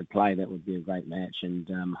they get to play, that would be a great match. And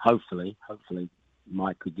hopefully,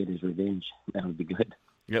 Mike could get his revenge. That would be good.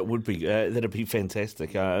 Yeah, it would be. That'd be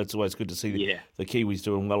fantastic. It's always good to see the Kiwis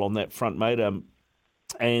doing well on that front, mate.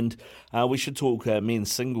 And we should talk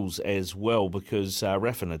men's singles as well, because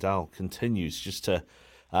Rafa Nadal continues just to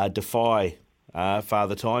defy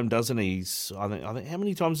Father Time, doesn't he? I think how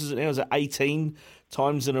many times is it now? Is it 18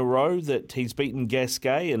 times in a row that he's beaten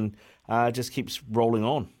Gasquet, and just keeps rolling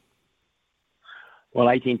on? Well,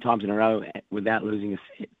 18 times in a row without losing a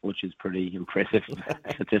set, which is pretty impressive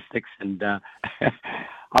statistics. And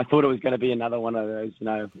I thought it was going to be another one of those,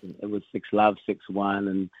 it was 6-love, 6-1,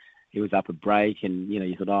 and he was up a break, and,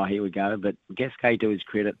 you thought, oh, here we go. But Gasquet, to his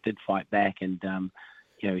credit, did fight back, and,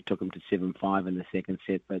 he took him to 7-5 in the second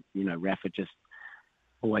set. But, Rafa just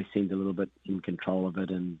always seemed a little bit in control of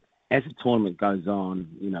it. And as the tournament goes on,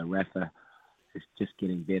 Rafa is just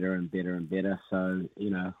getting better and better and better. So,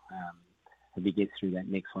 if he gets through that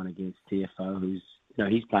next one against TFO, who's,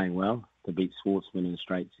 he's playing well to beat Schwartzman in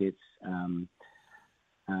straight sets.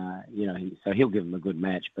 So he'll give him a good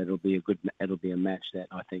match, but it'll be a match that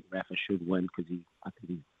I think Rafa should win, because I think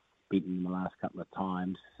he's beaten him the last couple of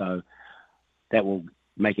times. So that will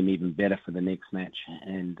make him even better for the next match.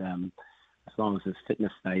 And as long as his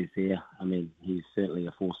fitness stays there, he's certainly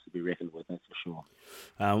a force to be reckoned with, that's for sure.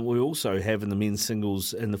 We also have in the men's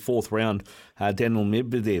singles in the fourth round, Daniil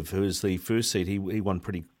Medvedev, who is the first seed. He won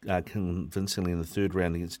pretty convincingly in the third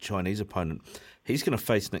round against a Chinese opponent. He's going to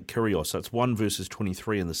face Nick Kyrgios. So it's 1 versus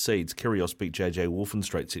 23 in the seeds. Kyrgios beat JJ Wolf in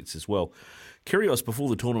straight sets as well. Kyrgios, before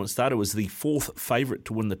the tournament started, was the fourth favourite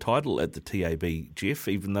to win the title at the TAB, Jeff,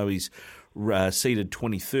 even though he's seeded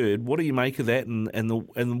 23rd. What do you make of that,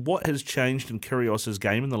 and what has changed in Kyrgios'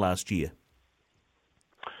 game in the last year?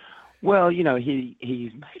 Well,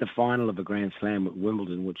 he's made a final of a Grand Slam at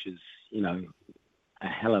Wimbledon, which is, a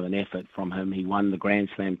hell of an effort from him. He won the Grand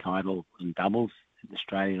Slam title in doubles at the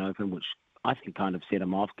Australian Open, which I think kind of set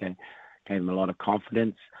him off, gave him a lot of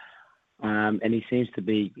confidence. And he seems to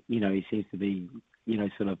be,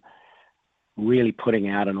 sort of really putting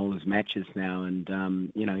out in all his matches now, and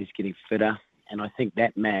he's getting fitter. And I think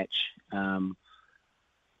that match,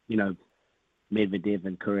 Medvedev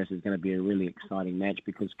and Kyrgios is going to be a really exciting match,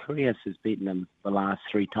 because Kyrgios has beaten him the last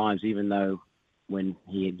 3 times, even though when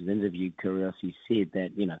he was interviewed, Kyrgios, he said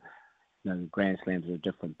that, the Grand Slams are a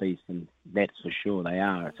different beast, and that's for sure they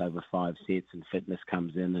are. It's over 5 sets, and fitness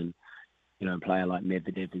comes in, and a player like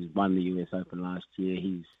Medvedev, who's won the US Open last year,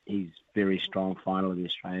 he's very strong. Final of the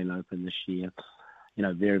Australian Open this year,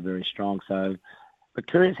 very, very strong. So, but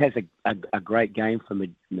Kyrgios has a great game for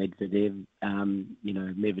Medvedev.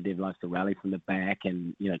 Medvedev likes to rally from the back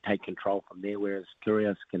and, take control from there, whereas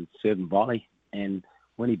Kyrgios can serve and volley. And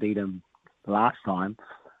when he beat him the last time,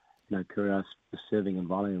 Kyrgios was serving and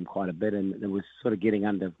volleying him quite a bit, and it was sort of getting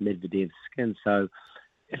under Medvedev's skin. So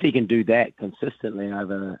if he can do that consistently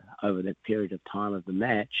over that period of time of the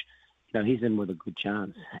match, he's in with a good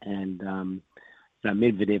chance. And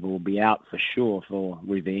Medvedev will be out for sure for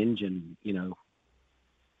revenge and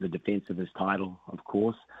the defence of his title, of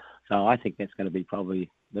course. So I think that's going to be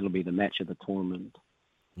that'll be the match of the tournament.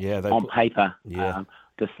 Yeah, on paper. Yeah.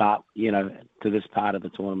 To start, to this part of the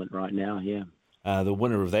tournament right now. Yeah. The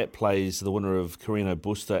winner of that plays the winner of Carreno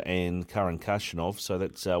Busta and Karen Khachanov, so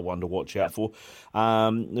that's one to watch out for.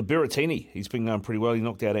 Berrettini, he's been going pretty well. He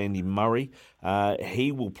knocked out Andy Murray.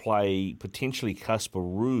 He will play potentially Casper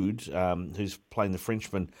Ruud, who's playing the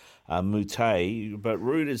Frenchman Moutet. But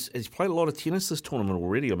Ruud has played a lot of tennis this tournament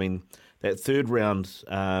already. I mean, that third round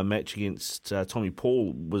match against Tommy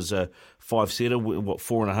Paul was a 5-setter,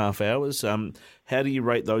 4.5 hours. How do you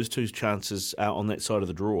rate those two chances on that side of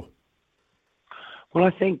the draw? Well,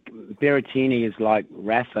 I think Berrettini is like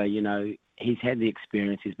Rafa. He's had the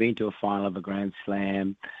experience. He's been to a final of a Grand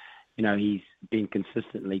Slam. He's been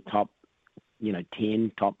consistently top,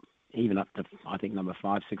 10, top, even up to, I think, number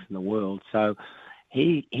 5, 6 in the world. So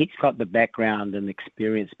he's got the background and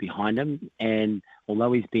experience behind him. And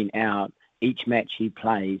although he's been out, each match he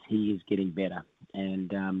plays, he is getting better.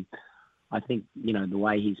 And I think, the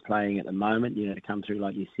way he's playing at the moment, to come through,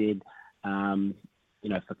 like you said,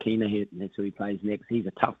 Fokina, that's who he plays next. He's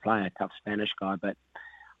a tough player, a tough Spanish guy, but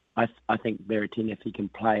I think Berrettini, if he can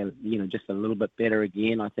play, just a little bit better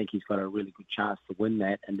again, I think he's got a really good chance to win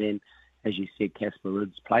that. And then, as you said, Casper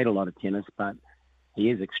Ruud's played a lot of tennis, but he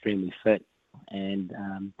is extremely fit and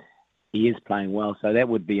he is playing well. So that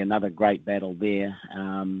would be another great battle there.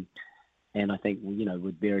 And I think,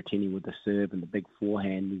 with Berrettini with the serve and the big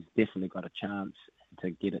forehand, he's definitely got a chance to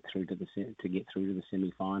get through to the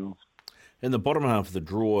semi-finals. In the bottom half of the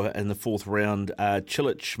draw in the fourth round, Marin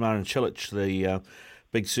Cilic, the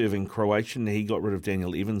big serving Croatian, he got rid of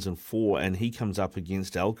Daniel Evans in 4, and he comes up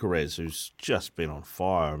against Alcaraz, who's just been on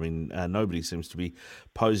fire. I mean, nobody seems to be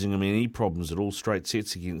posing him any problems at all. Straight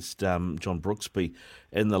sets against John Brooksby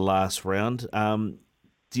in the last round.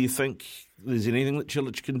 Do you think there's anything that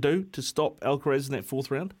Cilic can do to stop Alcaraz in that fourth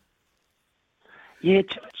round? Yeah,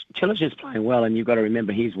 Cilic is playing well, and you've got to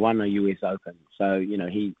remember he's won a US Open, so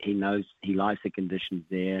he knows he likes the conditions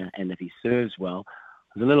there, and if he serves well,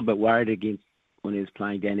 I was a little bit worried against when he was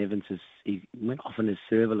playing Dan Evans. He went off on his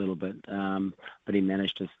serve a little bit, but he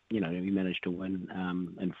managed to win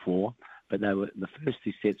in 4. But the first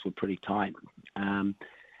 2 sets were pretty tight.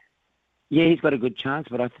 He's got a good chance,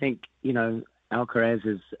 but I think Alcaraz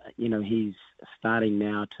is he's starting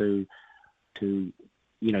now to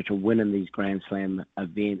win in these Grand Slam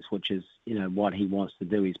events, which is, what he wants to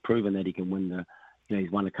do. He's proven that he can win he's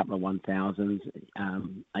won a couple of 1000s,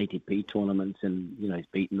 ATP tournaments, and, he's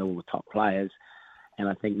beaten all the top players. And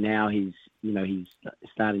I think now he's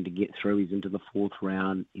starting to get through. He's into the fourth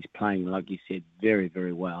round. He's playing, like you said, very,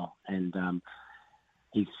 very well. And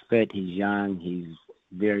he's fit, he's young, he's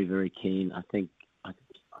very, very keen. I think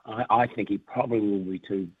he probably will be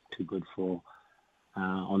too good for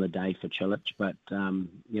on the day for Cilic, but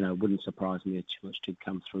it wouldn't surprise me if Cilic did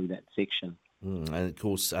come through that section. And of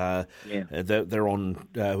course, they're on.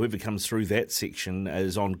 Whoever comes through that section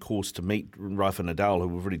is on course to meet Rafa Nadal, who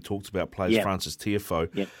we've already talked about, plays Francis Tiafoe.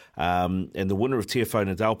 Yep. And the winner of Tiafoe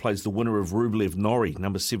Nadal plays the winner of Rublev Norrie,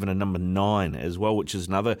 number 7 and number 9 as well, which is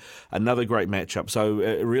another great matchup. So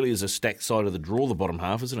it really is a stacked side of the draw, the bottom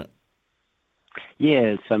half, isn't it?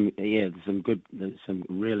 There's some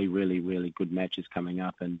really, really, really good matches coming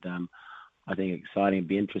up, and I think exciting. It'd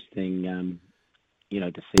be interesting,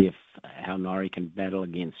 to see how Norrie can battle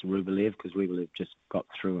against Rublev, because Rublev just got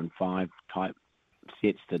through in 5 type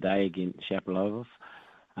sets today against Shapovalov,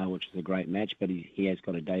 which is a great match. But he has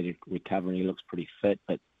got a day to recover, and he looks pretty fit.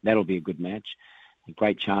 But that'll be a good match. A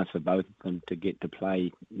great chance for both of them to get to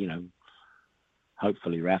play.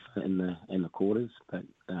 Hopefully Rafa in the quarters, but.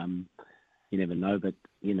 You never know, but,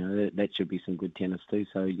 that should be some good tennis too.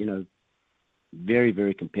 So, very,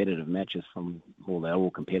 very competitive matches they're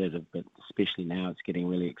all competitive, but especially now it's getting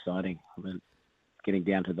really exciting. I mean, getting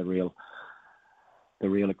down to the real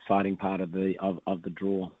exciting part of the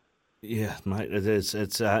draw. Yeah, mate, it is.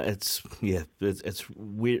 It's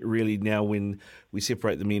really now when we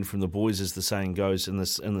separate the men from the boys, as the saying goes. In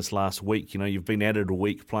this last week, you've been at it a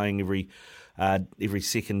week, playing every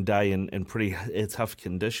second day in pretty tough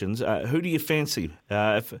conditions. Who do you fancy?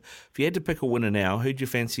 If you had to pick a winner now, who do you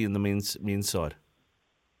fancy in the men's side?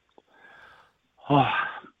 Oh,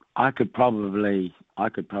 I can probably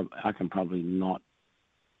not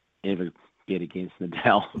ever bet against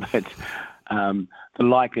Nadal, but the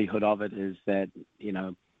likelihood of it is that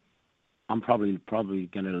I'm probably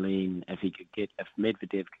going to lean if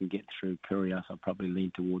Medvedev can get through Kyrgios, I'll probably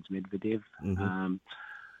lean towards Medvedev. Mm-hmm.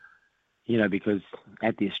 Because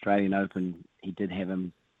at the Australian Open he did have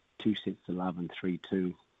him 2 sets to love and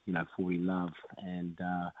 3-2, 40 love, and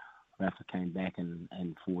Rafa came back and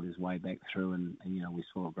fought his way back through, and we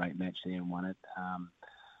saw a great match there and won it.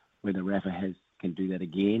 Whether Rafa can do that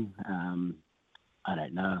again, I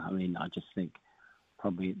don't know. I mean, I just think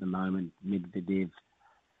probably at the moment Medvedev,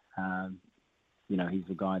 he's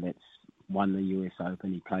the guy that's won the US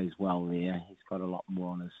Open. He plays well there. He's got a lot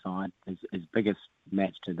more on his side. His biggest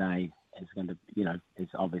match today is going to, is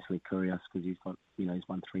obviously Kyrgios, because he's got, he's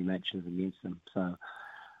won 3 matches against him. So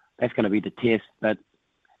that's going to be the test. But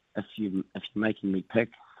if you're making me pick,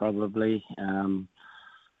 probably,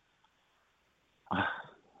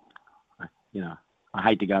 I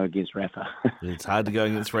hate to go against Rafa. It's hard to go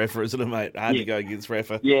against Rafa, isn't it, mate? Hard to go against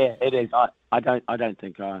Rafa. Yeah, it is. I don't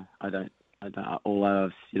think although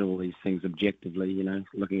I've said all these things objectively,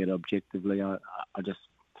 looking at it objectively,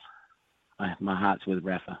 my heart's with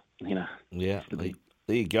Rafa, Yeah,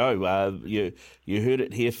 there you go. You heard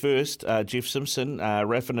it here first. Jeff Simpson,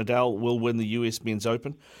 Rafa Nadal will win the US Men's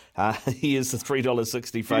Open. He is the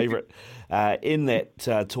 $3.60 favourite in that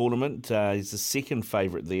tournament. He's the second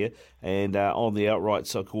favourite there. And on the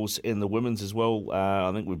outrights, of course, in the women's as well,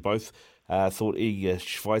 I think we both thought Iga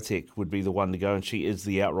Swiatek would be the one to go, and she is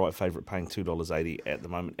the outright favourite, paying $2.80 at the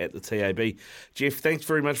moment at the TAB. Jeff, thanks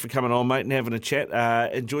very much for coming on, mate, and having a chat.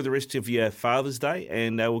 Enjoy the rest of your Father's Day,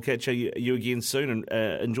 and we'll catch you again soon,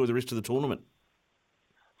 and enjoy the rest of the tournament.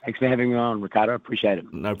 Thanks for having me on, Ricardo. Appreciate it.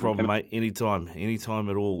 No problem, mate. Anytime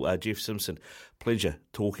at all. Jeff Simpson, pleasure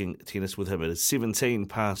talking tennis with him. It is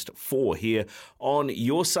 4:17 here on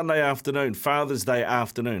your Sunday afternoon, Father's Day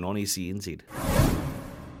afternoon on SENZ.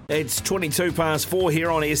 It's 4:22 here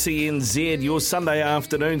on SENZ, your Sunday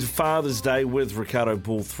afternoon's Father's Day with Ricardo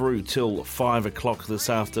Ball through till 5 o'clock this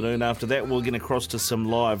afternoon. After that, we'll get across to some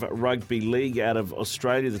live rugby league out of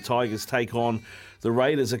Australia. The Tigers take on the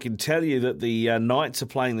Raiders. I can tell you that the Knights are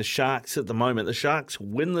playing the Sharks at the moment. The Sharks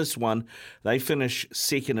win this one. They finish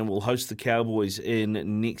second and will host the Cowboys in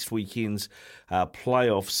next weekend's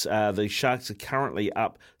playoffs. The Sharks are currently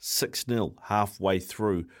up 6-0 halfway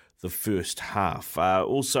through the first half.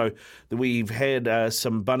 Also, we've had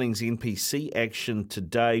some Bunnings NPC action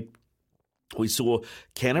today. We saw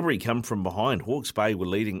Canterbury come from behind. Hawke's Bay were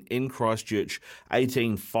leading in Christchurch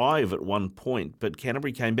 18-5 at one point, but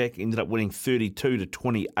Canterbury came back, ended up winning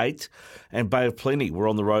 32-28. And Bay of Plenty were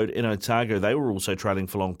on the road in Otago. They were also trailing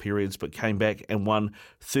for long periods, but came back and won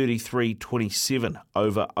 33-27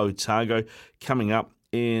 over Otago. Coming up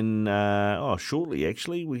in shortly,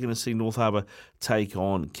 actually, we're going to see North Harbour take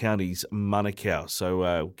on Counties Manukau. So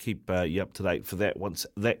we'll keep you up to date for that once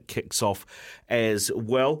that kicks off as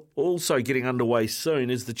well. Also getting underway soon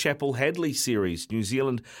is the Chapel Hadley Series. New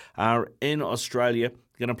Zealand are in Australia,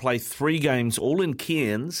 going to play 3 games, all in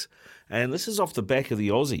Cairns, and this is off the back of the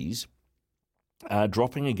Aussies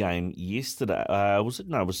dropping a game yesterday. It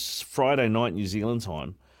was Friday night New Zealand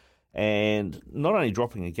time, and not only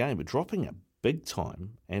dropping a game, but dropping it big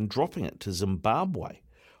time and dropping it to Zimbabwe,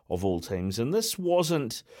 of all teams. And this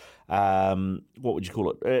wasn't, what would you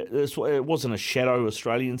call it? It wasn't a shadow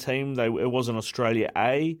Australian team. It wasn't Australia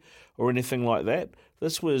A or anything like that.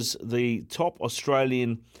 This was the top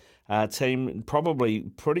Australian team, probably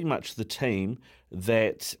pretty much the team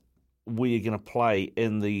that we are going to play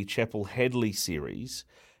in the Chapel Hadley series.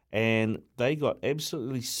 And they got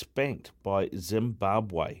absolutely spanked by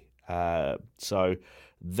Zimbabwe. So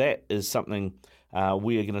that is something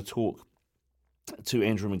we are going to talk to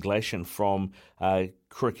Andrew McGlashan from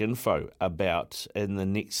Crick Info about in the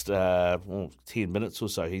next 10 minutes or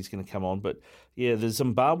so. He's going to come on. But, yeah, the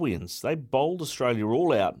Zimbabweans, they bowled Australia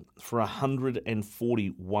all out for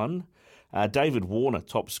 141. David Warner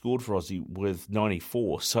top scored for Aussie with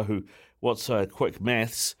 94. So what's quick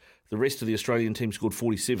maths? The rest of the Australian team scored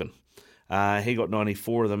 47. He got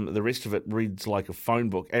 94 of them. The rest of it reads like a phone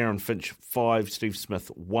book. Aaron Finch, 5. Steve Smith,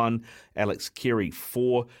 1. Alex Carey,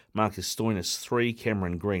 4. Marcus Stoinis, 3.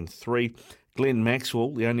 Cameron Green, 3. Glenn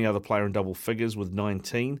Maxwell, the only other player in double figures, with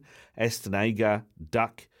 19. Aston Agar,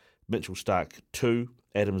 duck. Mitchell Stark, 2.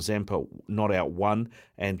 Adam Zampa, not out, 1.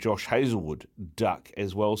 And Josh Hazelwood, duck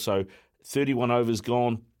as well. So 31 overs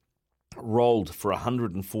gone, rolled for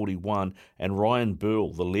 141. And Ryan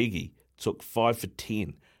Burl, the leggy, took 5 for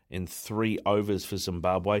 10. In 3 overs for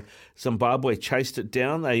Zimbabwe. Zimbabwe chased it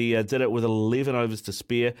down. They did it with 11 overs to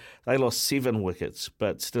spare. They lost 7 wickets,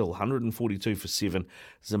 but still 142 for 7.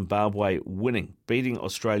 Zimbabwe winning, beating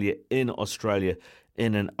Australia in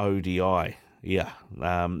an ODI.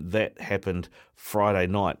 that happened Friday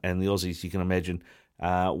night, and the Aussies, you can imagine,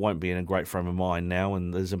 won't be in a great frame of mind now,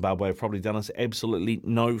 and the Zimbabwe have probably done us absolutely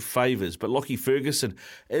no favours. But Lockie Ferguson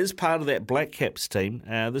is part of that Black Caps team.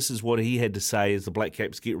 This is what he had to say as the Black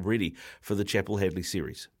Caps get ready for the Chapel Hadley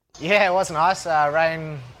series. Yeah, it was nice.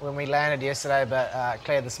 Rain when we landed yesterday, but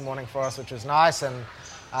cleared this morning for us, which was nice. And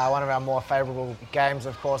one of our more favourable games,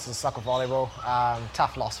 of course, is soccer volleyball.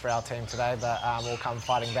 Tough loss for our team today, but we'll come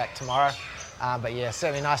fighting back tomorrow. But yeah,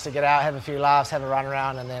 certainly nice to get out, have a few laughs, have a run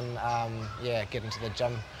around, and then get into the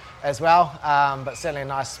gym as well. But certainly a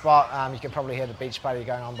nice spot. You can probably hear the beach party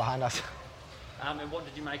going on behind us. And what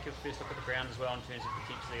did you make of first look at the ground as well in terms of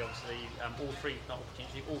potentially, obviously,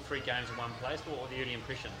 all three games in one place? What were the early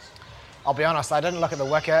impressions? I'll be honest, I didn't look at the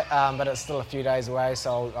wicket, but it's still a few days away,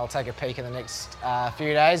 so I'll take a peek in the next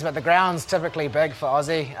few days. But the ground's typically big for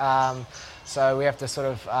Aussie, so we have to sort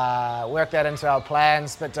of work that into our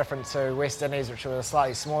plans. A bit different to West Indies, which were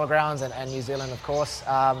slightly smaller grounds, and New Zealand, of course.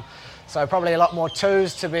 So probably a lot more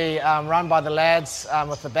twos to be run by the lads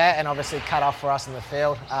with the bat, and obviously cut off for us in the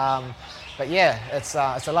field. But yeah, it's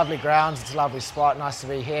a lovely ground, it's a lovely spot, nice to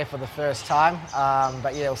be here for the first time.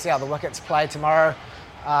 But yeah, we'll see how the wickets play tomorrow.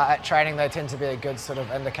 At training, they tend to be a good sort of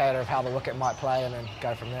indicator of how the wicket might play, and then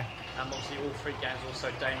go from there. Obviously, all three games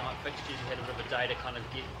also day-night fixtures. You had a bit of a day to kind of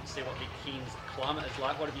see what the Cairns climate is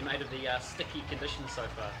like. What have you made of the sticky conditions so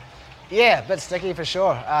far? Yeah, a bit sticky for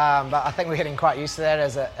sure, but I think we're getting quite used to that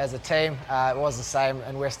as a team. It was the same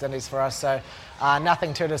in West Indies for us, so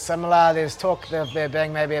nothing too dissimilar. There's talk of there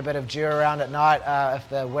being maybe a bit of dew around at night if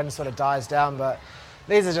the wind sort of dies down, but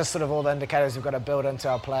these are just sort of all the indicators we've got to build into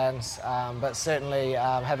our plans. But certainly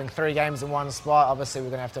having 3 games in one spot, obviously we're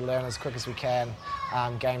going to have to learn as quick as we can,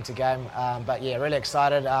 game to game. But yeah, really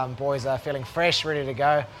excited. Boys are feeling fresh, ready to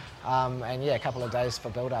go. And yeah, a couple of days for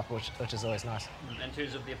build-up, which is always nice. In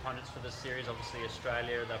terms of the opponents for this series, obviously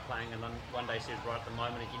Australia, they're playing a one-day series right at the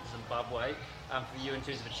moment against Zimbabwe. For you, in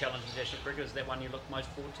terms of a challenge in international cricket, is that one you look most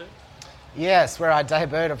forward to? Yes, where I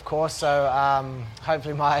debuted, of course, so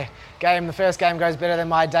hopefully the first game goes better than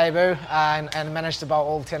my debut and managed to bowl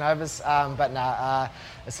all 10 overs. But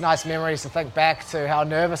it's nice memories to think back to how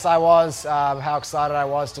nervous I was, how excited I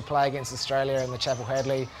was to play against Australia in the Chapel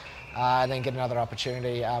Hadley, and then get another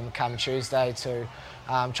opportunity come Tuesday to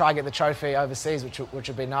try and get the trophy overseas, which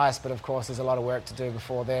would be nice, but of course there's a lot of work to do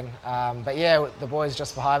before then. But yeah, the boys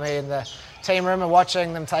just behind me in the team room are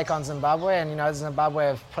watching them take on Zimbabwe, and Zimbabwe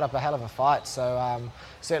have put up a hell of a fight, so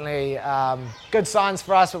certainly good signs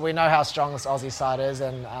for us, but we know how strong this Aussie side is,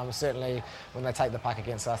 and certainly when they take the puck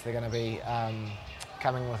against us, they're going to be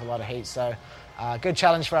coming with a lot of heat. So good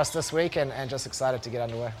challenge for us this week, and just excited to get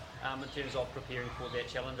underway. In terms of preparing for that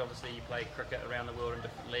challenge, obviously you play cricket around the world in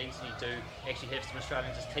different leagues, and you do actually have some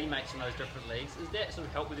Australians as teammates in those different leagues. Does that sort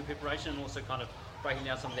of help with your preparation, and also kind of breaking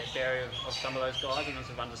down some of that barrier of some of those guys, and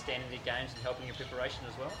sort of understanding their games and helping your preparation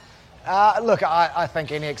as well? Look, I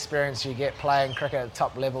think any experience you get playing cricket at the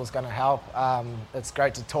top level is going to help. It's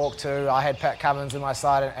great to talk to. I had Pat Cummins in my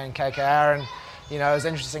side and KKR, and it was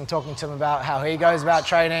interesting talking to him about how he goes about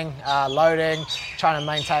training, loading, trying to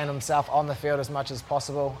maintain himself on the field as much as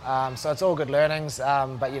possible. So it's all good learnings,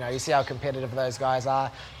 but you see how competitive those guys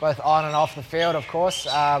are, both on and off the field, of course,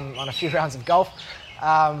 on a few rounds of golf.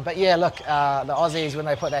 But yeah, look, the Aussies, when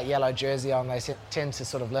they put that yellow jersey on, they tend to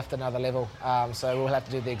sort of lift another level. So we'll have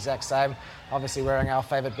to do the exact same, obviously wearing our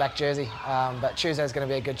favourite black jersey. But Tuesday's going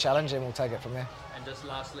to be a good challenge, and we'll take it from there. And just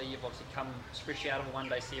lastly, you've obviously come fresh out of a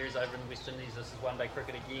one-day series over in West Indies. This is one-day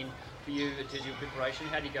cricket again. For you, in terms of your preparation,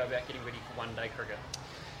 how do you go about getting ready for one-day cricket?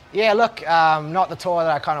 Yeah, look, not the tour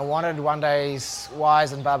that I kind of wanted, one days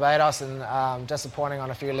wise in Barbados, and disappointing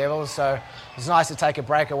on a few levels. So it's nice to take a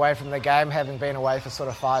break away from the game, having been away for sort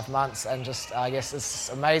of 5 months, and just, I guess it's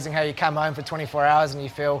amazing how you come home for 24 hours and you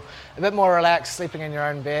feel a bit more relaxed, sleeping in your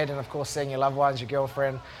own bed, and of course seeing your loved ones, your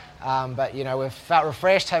girlfriend. But we've felt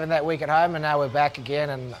refreshed having that week at home, and now we're back again.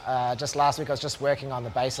 And just last week I was just working on the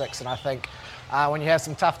basics, and I think when you have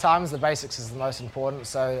some tough times, the basics is the most important.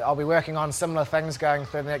 So I'll be working on similar things going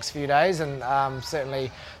through the next few days, and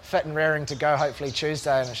certainly fit and raring to go hopefully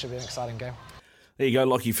Tuesday, and it should be an exciting game. There you go,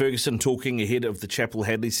 Lockie Ferguson talking ahead of the Chapel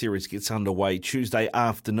Hadley series gets underway Tuesday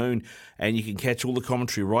afternoon, and you can catch all the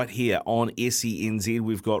commentary right here on SENZ.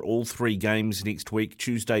 We've got all 3 games next week,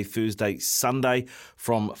 Tuesday, Thursday, Sunday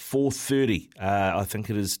from 4:30. I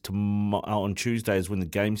think it is on Tuesday is when the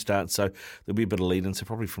game starts, so there'll be a bit of lead-in, so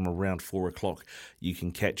probably from around 4 o'clock you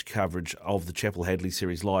can catch coverage of the Chapel Hadley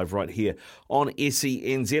series live right here on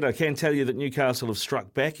SENZ. I can tell you that Newcastle have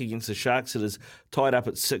struck back against the Sharks. It is tied up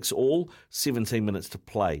at 6-all, 17 minutes minutes to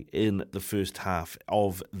play in the first half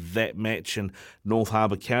of that match in North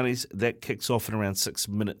Harbour Counties. That kicks off in around 6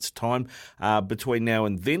 minutes' time. Between now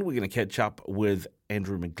and then, we're going to catch up with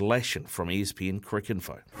Andrew McGlashan from ESPN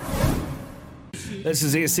Cricinfo. This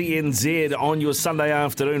is SENZ on your Sunday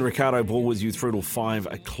afternoon. Ricardo Ball with you through till 5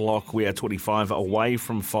 o'clock. We are 25 away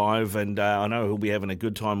from 5, and I know he'll be having a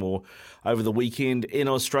good time over the weekend in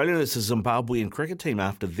Australia. This is Zimbabwean cricket team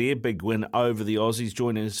after their big win over the Aussies.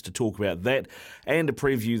 Joining us to talk about that and to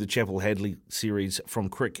preview the Chapel Hadley series from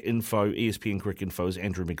Cricinfo, ESPN Cricinfo, is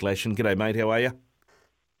Andrew McGlashan. G'day, mate. How are you?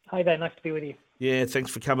 Hi there. Nice to be with you. Yeah,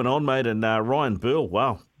 thanks for coming on, mate. And Ryan Burl,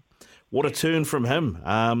 wow. What a turn from him.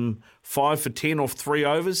 5 for 10 off 3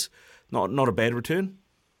 overs. Not a bad return.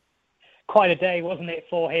 Quite a day, wasn't it,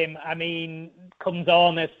 for him? I mean, comes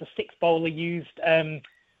on as the sixth bowler used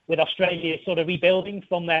with Australia sort of rebuilding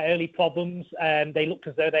from their early problems. They looked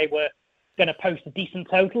as though they were going to post a decent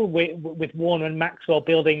total with Warner and Maxwell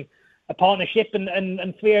building a partnership.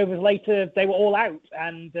 And 3 overs later, they were all out.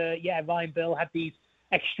 And, Ryan Burl had these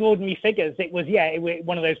extraordinary figures. It was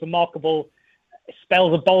one of those remarkable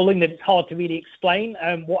spells of bowling that it's hard to really explain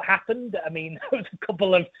what happened. I mean, there was a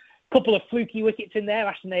couple of fluky wickets in there.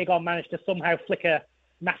 Ashton Agar managed to somehow flick a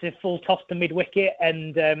massive full toss to mid wicket,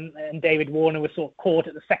 and David Warner was sort of caught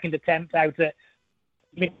at the second attempt out at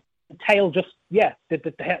mid. The tail just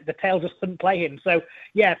couldn't play him. So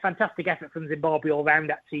fantastic effort from Zimbabwe all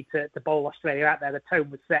round actually to bowl Australia out there. The tone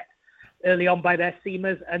was set early on by their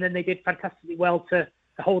seamers, and then they did fantastically well to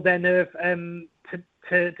hold their nerve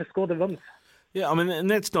to score the runs. Yeah, I mean, and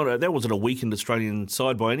that wasn't a weakened Australian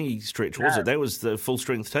side by any stretch, was it? That was the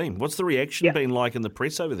full-strength team. What's the reaction been like in the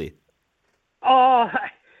press over there?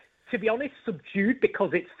 To be honest, subdued,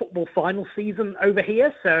 because it's football final season over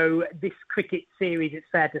here. So this cricket series, it's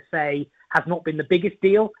fair to say, has not been the biggest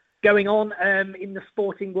deal going on in the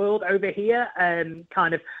sporting world over here.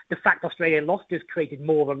 Kind of the fact Australia lost just created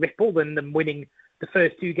more of a ripple than them winning the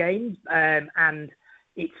first 2 games, and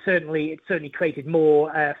it certainly created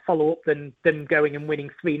more follow-up than them going and winning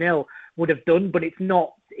 3-0 would have done. But it's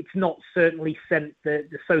not certainly sent the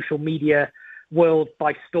social media world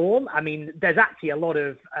by storm. I mean, there's actually a lot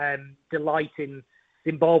of delight in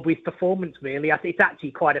Zimbabwe's performance. Really, it's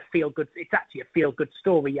actually quite a feel-good. It's actually a feel-good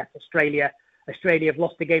story. Yes, Australia have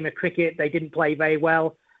lost a game of cricket. They didn't play very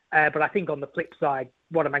well. But I think on the flip side,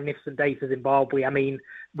 what a magnificent day for Zimbabwe. I mean,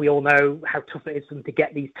 we all know how tough it is for them to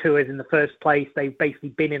get these tours in the first place. They've basically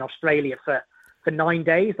been in Australia for 9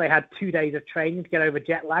 days. They had 2 days of training to get over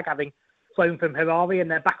jet lag, having flown from Harare, and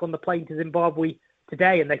they're back on the plane to Zimbabwe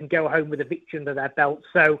today, and they can go home with a victory under their belt.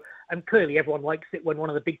 So, and clearly everyone likes it when one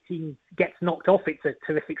of the big teams gets knocked off. It's a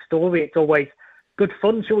terrific story. It's always good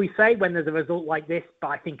fun, shall we say, when there's a result like this. But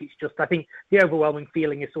I think the overwhelming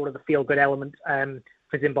feeling is sort of the feel-good element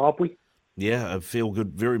for Zimbabwe. Yeah, a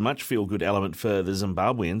very much feel-good element for the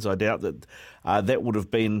Zimbabweans. I doubt that that would have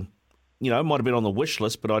been, it might have been on the wish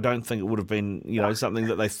list, but I don't think it would have been, something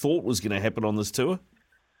that they thought was going to happen on this tour.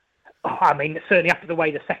 I mean, certainly after the way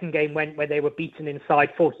the second game went, where they were beaten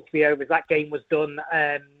inside 43 overs, that game was done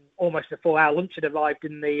almost before our lunch had arrived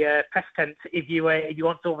in the press tent. If you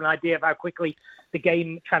want sort of an idea of how quickly the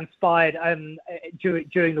game transpired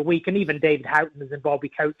during the week, and even David Houghton, the Zimbabwe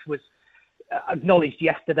coach, was acknowledged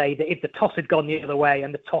yesterday that if the toss had gone the other way,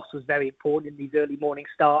 and the toss was very important in these early morning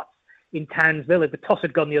starts in Townsville, if the toss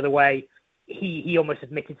had gone the other way, he almost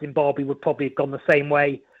admitted Zimbabwe would probably have gone the same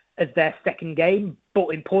way as their second game. But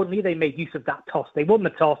importantly, they made use of that toss. They won the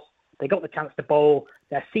toss. They got the chance to bowl.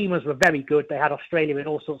 Their seamers were very good. They had Australia in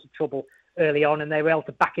all sorts of trouble early on, and they were able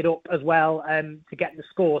to back it up as well to get the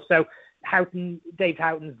score. So Dave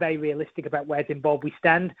Houghton's very realistic about where Zimbabwe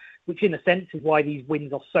stand, which in a sense is why these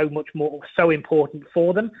wins are so important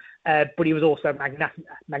for them. But he was also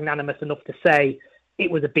magnanimous enough to say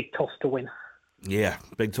it was a big toss to win. Yeah,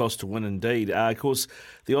 big toss to win indeed. Of course,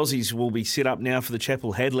 the Aussies will be set up now for the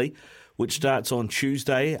Chapel Hadley, which starts on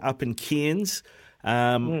Tuesday up in Cairns.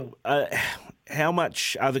 How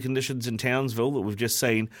much are the conditions in Townsville that we've just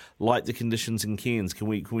seen like the conditions in Cairns? Can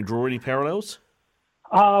we draw any parallels?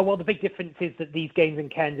 Well, the big difference is that these games in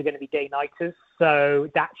Cairns are going to be day-nighters, so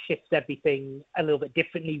that shifts everything a little bit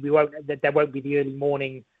differently. There won't be the early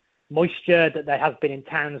morning moisture that there has been in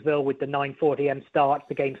Townsville with the 9:40 a.m. start.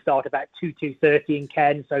 The games start about 2:30 in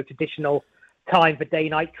Cairns, so traditional time for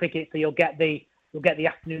day-night cricket. So you'll get the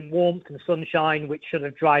afternoon warmth and sunshine, which should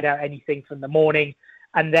have dried out anything from the morning.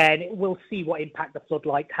 And then we'll see what impact the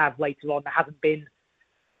floodlights have later on. There hasn't been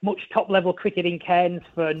much top-level cricket in Cairns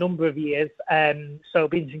for a number of years, so it'll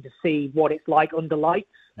be interesting to see what it's like under lights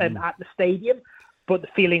at the stadium. But the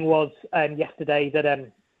feeling was yesterday that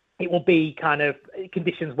it will be kind of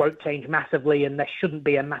conditions won't change massively, and there shouldn't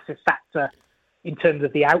be a massive factor in terms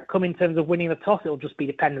of the outcome, in terms of winning the toss. It'll just be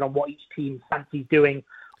dependent on what each team fancies doing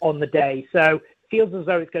on the day. So it feels as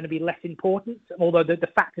though it's going to be less important, although the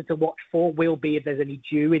factor to watch for will be if there's any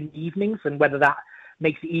dew in the evenings and whether that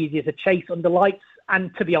makes it easier to chase under lights.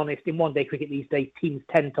 And to be honest, in one-day cricket these days, teams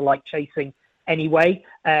tend to like chasing anyway.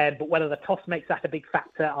 But whether the toss makes that a big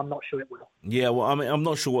factor, I'm not sure it will. Yeah, well, I mean, I'm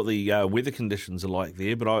not sure what the weather conditions are like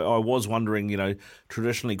there, but I was wondering,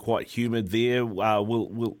 traditionally quite humid there.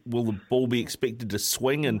 Will the ball be expected to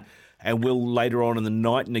swing, and will later on in the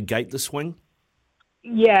night negate the swing?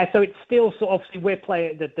 Yeah, so it's still sort of, obviously we're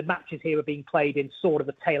playing, the matches here are being played in sort of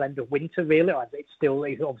the tail end of winter, really. It's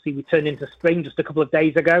obviously we turned into spring just a couple of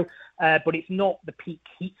days ago, but it's not the peak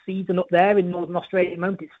heat season up there in Northern Australia at the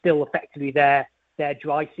moment. It's still effectively their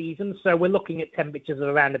dry season. So we're looking at temperatures of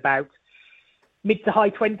around about mid to high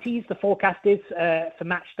 20s, the forecast is for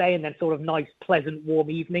match day, and then sort of nice, pleasant, warm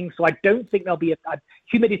evenings. So I don't think there'll be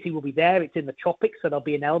humidity will be there. It's in the tropics, so there'll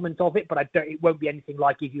be an element of it, but it won't be anything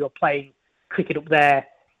like if you're playing cricket up there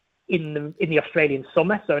in the Australian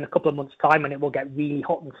summer, so in a couple of months' time, and it will get really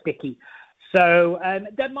hot and sticky. So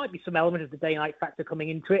there might be some element of the day-night factor coming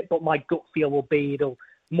into it, but my gut feel will be it'll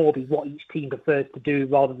more be what each team prefers to do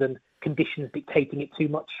rather than conditions dictating it too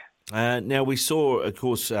much. Now, we saw, of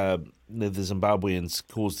course, the Zimbabweans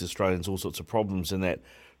caused the Australians all sorts of problems in that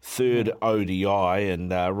third ODI,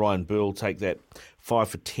 and Ryan Burl take that 5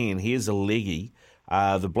 for 10. Here's a leggy.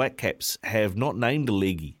 The Black Caps have not named a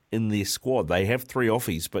leggy in their squad. They have 3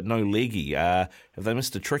 offies, but no leggy. Have they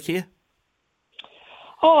missed a trick here?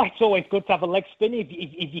 Oh, it's always good to have a leg spin if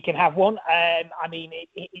you can have one. Always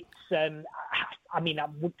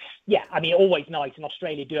nice. And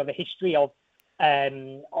Australia do have a history of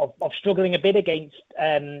struggling a bit against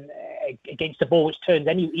the ball, which turns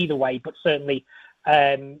either way, but certainly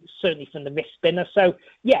from the wrist spinner. So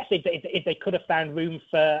yes, if they could have found room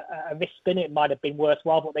for a wrist spinner, it might have been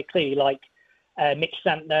worthwhile. But they clearly like Mitch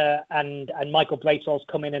Santner and Michael Bracewell's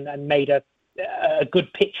come in and made a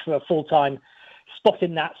good pitch for a full-time spot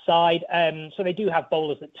in that side. So they do have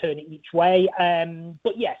bowlers that turn it each way.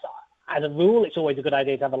 But yes, as a rule, it's always a good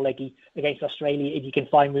idea to have a leggy against Australia if you can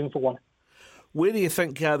find room for one. Where do you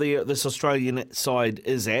think this Australian side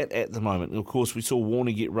is at the moment? Of course, we saw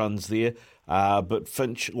Warner get runs there, but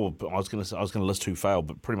Finch. Well, I was going to list who failed,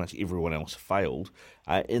 but pretty much everyone else failed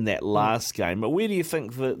in that last game. But where do you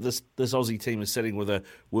think that this Aussie team is sitting with a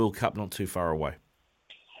World Cup not too far away?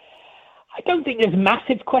 I don't think there's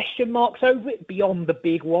massive question marks over it beyond the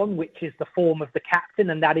big one, which is the form of the captain,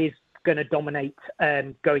 and that is going to dominate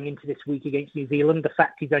going into this week against New Zealand. The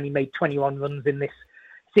fact he's only made 21 runs in this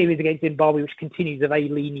series against Zimbabwe, which continues a very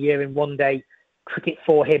lean year in one-day cricket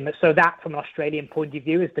for him. So that, from an Australian point of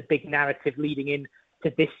view, is the big narrative leading in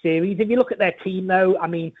to this series. If you look at their team, though, I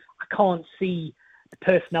can't see the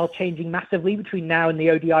personnel changing massively between now and the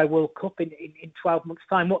ODI World Cup in 12 months'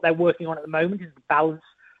 time. What they're working on at the moment is the balance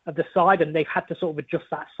of the side, and they've had to sort of adjust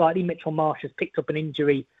that slightly. Mitchell Marsh has picked up an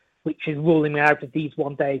injury, which is ruling him out of these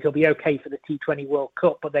one-days. He'll be okay for the T20 World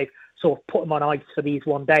Cup, but they've sort of put him on ice for these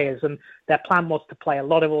one-dayers, and their plan was to play a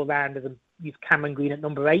lot of all-rounders and use Cameron Green at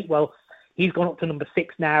number 8. Well, he's gone up to number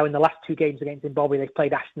 6 now. In the last 2 games against Zimbabwe, they've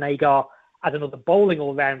played Ashton Agar as another bowling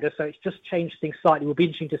all-rounder, so it's just changed things slightly. It will be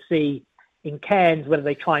interesting to see in Cairns whether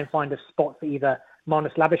they try and find a spot for either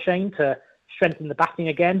Marnus Labuschagne to strengthen the batting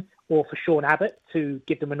again, or for Sean Abbott to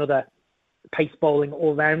give them another pace bowling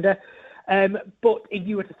all-rounder. But if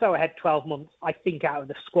you were to throw ahead 12 months, I think out of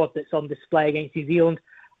the squad that's on display against New Zealand,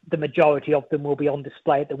 the majority of them will be on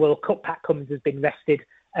display at the World Cup. Pat Cummins has been rested.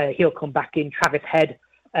 He'll come back in. Travis Head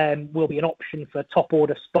will be an option for a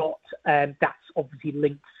top-order spot. That's obviously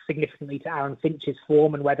linked significantly to Aaron Finch's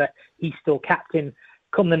form and whether he's still captain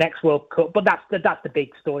come the next World Cup. But that's the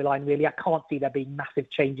big storyline, really. I can't see there being massive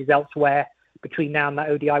changes elsewhere between now and that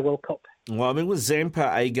ODI World Cup. Well, with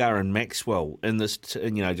Zampa, Agar and Maxwell in this,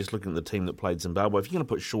 just looking at the team that played Zimbabwe, if you're going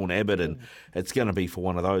to put Sean Abbott in, it's going to be for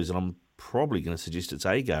one of those, and I'm probably going to suggest it's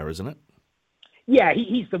Agar, isn't it? Yeah,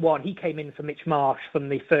 he's the one. He came in for Mitch Marsh from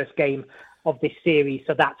the first game of this series,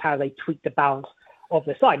 so that's how they tweaked the balance of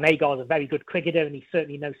the side. Agar's a very good cricketer, and he's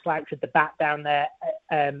certainly no slouch at the bat down there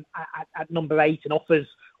at number 8, and offers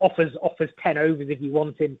 10 overs if you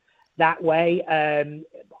want him that way.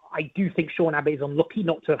 I do think Sean Abbott is unlucky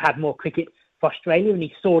not to have had more cricket for Australia, and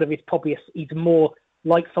he sort of is probably he's more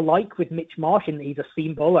like for like with Mitch Marsh, and he's a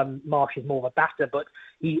seam bowler, and Marsh is more of a batter, but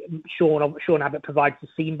Sean Abbott provides the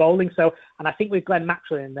seam bowling. So, and I think with Glenn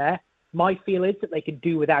Maxwell in there, my feel is that they can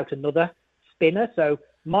do without another spinner. So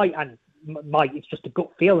it's just a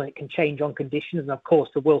gut feel, and it can change on conditions. And of course,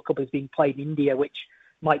 the World Cup is being played in India, which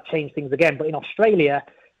might change things again. But in Australia,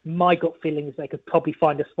 my gut feeling is they could probably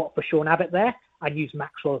find a spot for Sean Abbott there and use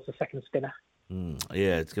Maxwell as the second spinner.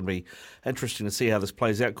 Yeah, it's going to be interesting to see how this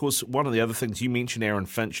plays out. Of course, one of the other things you mentioned, Aaron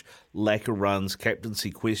Finch, lack of runs, captaincy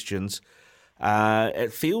questions.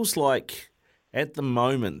 It feels like at the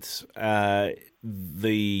moment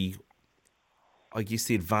the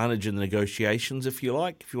advantage in the negotiations, if you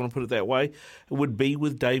like, if you want to put it that way, it would be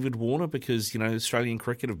with David Warner because, Australian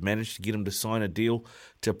cricket have managed to get him to sign a deal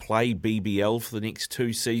to play BBL for the next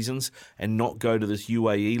 2 seasons and not go to this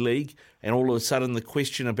UAE league. And all of a sudden the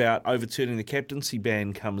question about overturning the captaincy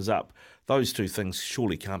ban comes up. Those two things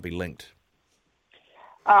surely can't be linked.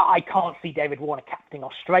 I can't see David Warner captaining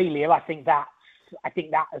Australia. I think that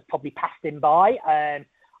has probably passed him by.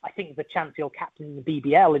 I think there's a chance he'll captain the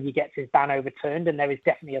BBL if he gets his ban overturned, and there is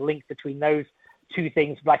definitely a link between those two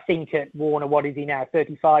things. But I think at Warner, what is he now,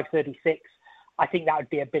 35, 36? I think that would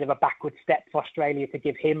be a bit of a backward step for Australia to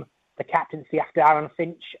give him the captaincy after Aaron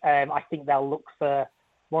Finch. I think they'll look for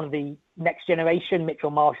one of the next generation. Mitchell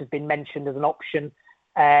Marsh has been mentioned as an option.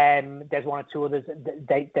 There's one or two others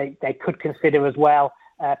they could consider as well.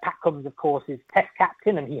 Pat Cummins, of course, is Test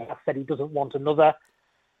captain, and he has said he doesn't want another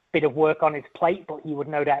bit of work on his plate, but he would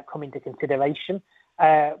no doubt come into consideration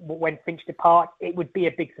when Finch departs. It would be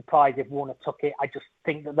a big surprise if Warner took it. I just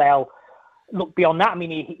think that they'll look beyond that. I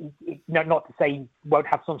mean, he not to say he won't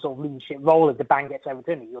have some sort of leadership role if the ban gets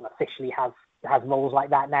overturned. He unofficially has roles like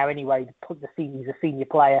that now anyway. He's a senior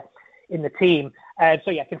player in the team.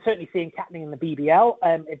 So yeah, I can certainly see him captaining in the BBL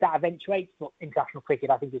if that eventuates, but international cricket,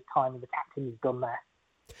 I think his time as a captain is done there.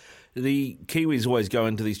 The Kiwis always go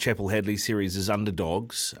into these Chapel Hadley series as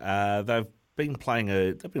underdogs. They've been playing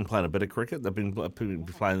a bit of cricket. They've been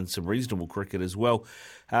playing some reasonable cricket as well.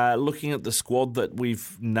 Looking at the squad that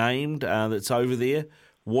we've named that's over there,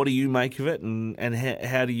 what do you make of it, and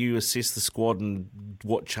how do you assess the squad, and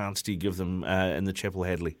what chance do you give them in the Chapel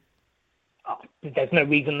Hadley? There's no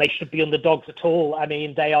reason they should be underdogs at all. I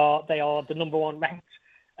mean, they are the number one ranked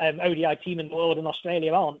ODI team in the world, and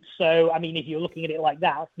Australia aren't. So, I mean, if you're looking at it like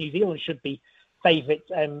that, New Zealand should be favourites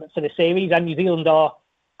for the series, and New Zealand are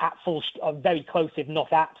very close, if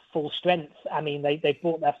not at full strength. I mean, they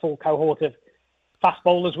brought their full cohort of fast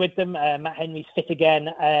bowlers with them. Matt Henry's fit again.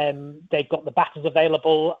 They've got the batters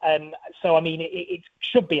available. So, I mean, it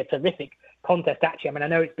should be a terrific contest, actually. I mean, I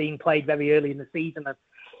know it's being played very early in the season, and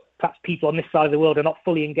perhaps people on this side of the world are not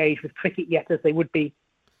fully engaged with cricket yet as they would be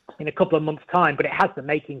in a couple of months' time, but it has the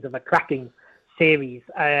makings of a cracking series,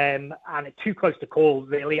 and it's too close to call,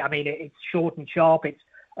 really. I mean, it's short and sharp. It's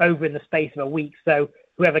over in the space of a week, so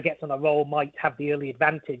whoever gets on a roll might have the early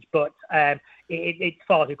advantage, but it's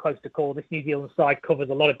far too close to call. This New Zealand side covers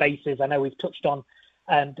a lot of bases. I know we've touched on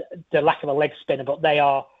the lack of a leg spinner, but they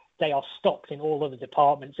are stocked in all other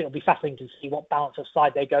departments. It'll be fascinating to see what balance of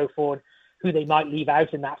side they go for and who they might leave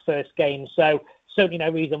out in that first game. So certainly no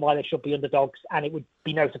reason why they should be underdogs, and it would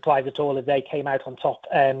be no surprise at all if they came out on top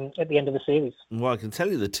at the end of the series. Well, I can tell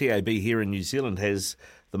you the TAB here in New Zealand has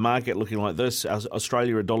the market looking like this.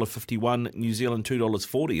 Australia $1.51, New Zealand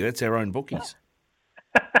 $2.40. That's our own bookies.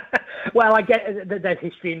 Well, I get that there's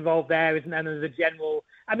history involved there, isn't there? And there's a general...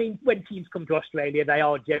 I mean, when teams come to Australia, they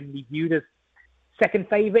are generally viewed as second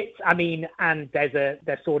favourites. I mean, and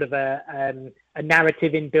there's sort of a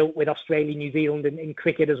narrative inbuilt with Australia, New Zealand in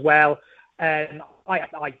cricket as well.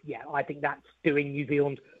 I think that's doing New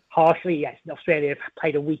Zealand harshly. Yes, Australia have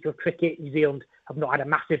played a week of cricket. New Zealand have not had a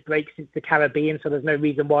massive break since the Caribbean, so there's no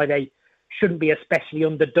reason why they shouldn't be especially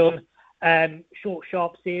underdone. Short,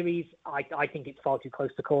 sharp series, I think it's far too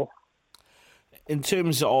close to call. In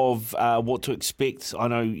terms of what to expect, I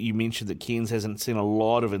know you mentioned that Cairns hasn't seen a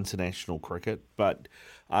lot of international cricket, but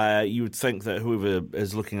you would think that whoever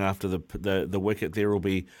is looking after the wicket there will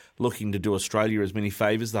be looking to do Australia as many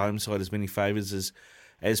favours, the home side as many favours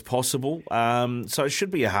as possible. So it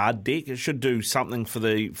should be a hard deck. It should do something for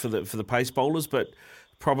the pace bowlers, but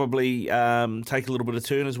probably take a little bit of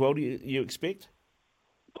turn as well. Do you expect?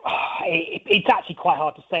 It's actually quite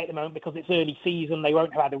hard to say at the moment because it's early season. They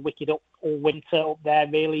won't have had a wicket up all winter up there,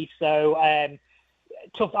 really. So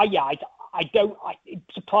tough. It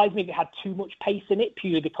surprised me if it had too much pace in it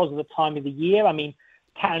purely because of the time of the year. I mean,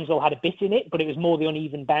 Townsville had a bit in it, but it was more the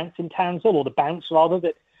uneven bounce in Townsville, or the bounce rather,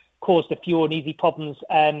 that caused a few uneasy problems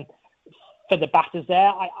for the batters there.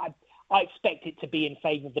 I expect it to be in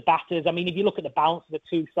favour of the batters. I mean, if you look at the balance of the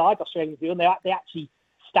two sides, Australia and New Zealand, they actually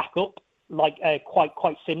stack up like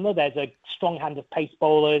quite similar. There's a strong hand of pace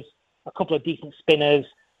bowlers, a couple of decent spinners,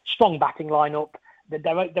 strong batting lineup.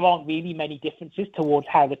 There aren't really many differences towards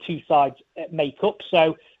how the two sides make up.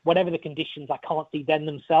 So whatever the conditions, I can't see them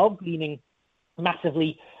themselves leaning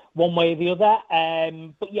massively one way or the other.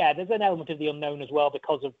 But yeah, there's an element of the unknown as well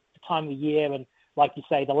because of the time of the year and, like you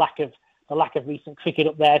say, the lack of recent cricket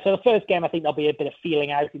up there. So the first game, I think there'll be a bit of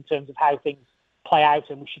feeling out in terms of how things play out,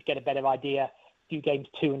 and we should get a better idea through games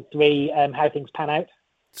 2 and 3 how things pan out.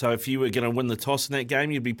 So if you were going to win the toss in that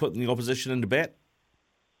game, you'd be putting the opposition into bat?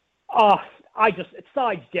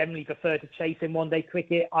 Sides generally prefer to chase in one-day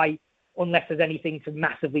cricket. Unless there's anything to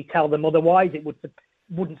massively tell them otherwise, it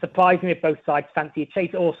wouldn't surprise me if both sides fancy a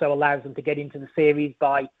chase. It also allows them to get into the series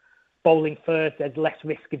by bowling first. There's less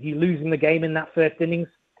risk of you losing the game in that first innings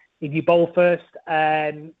if you bowl first.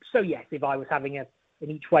 So yes, if I was having an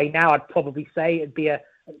each way now, I'd probably say it'd be a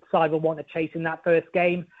side will want to chase in that first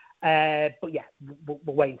game. But yeah,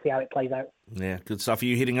 we'll wait and see how it plays out. Yeah, good stuff. Are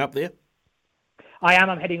you heading up there? I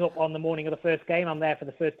am. I'm heading up on the morning of the first game. I'm there for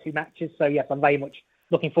the first 2 matches. So yes, I'm very much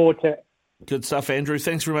looking forward to it. Good stuff, Andrew.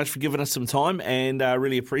 Thanks very much for giving us some time and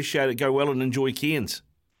really appreciate it. Go well and enjoy Cairns.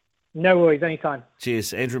 No worries, anytime.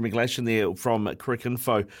 Cheers. Andrew McGlashan there from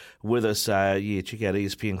Cricinfo with us. Check out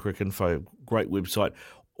ESPN Cricinfo. Great website.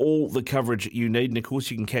 All the coverage you need. And, of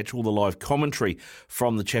course, you can catch all the live commentary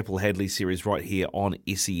from the Chapel Hadley series right here on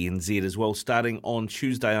SENZ as well, starting on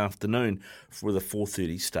Tuesday afternoon for the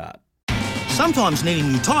 4:30 start. Sometimes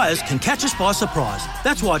needing new tyres can catch us by surprise.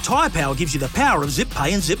 That's why Tyre Power gives you the power of Zip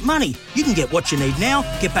Pay and Zip Money. You can get what you need now,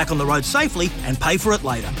 get back on the road safely and pay for it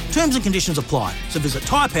later. Terms and conditions apply. So visit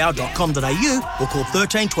tyrepower.com.au or call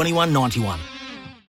 13 21 91.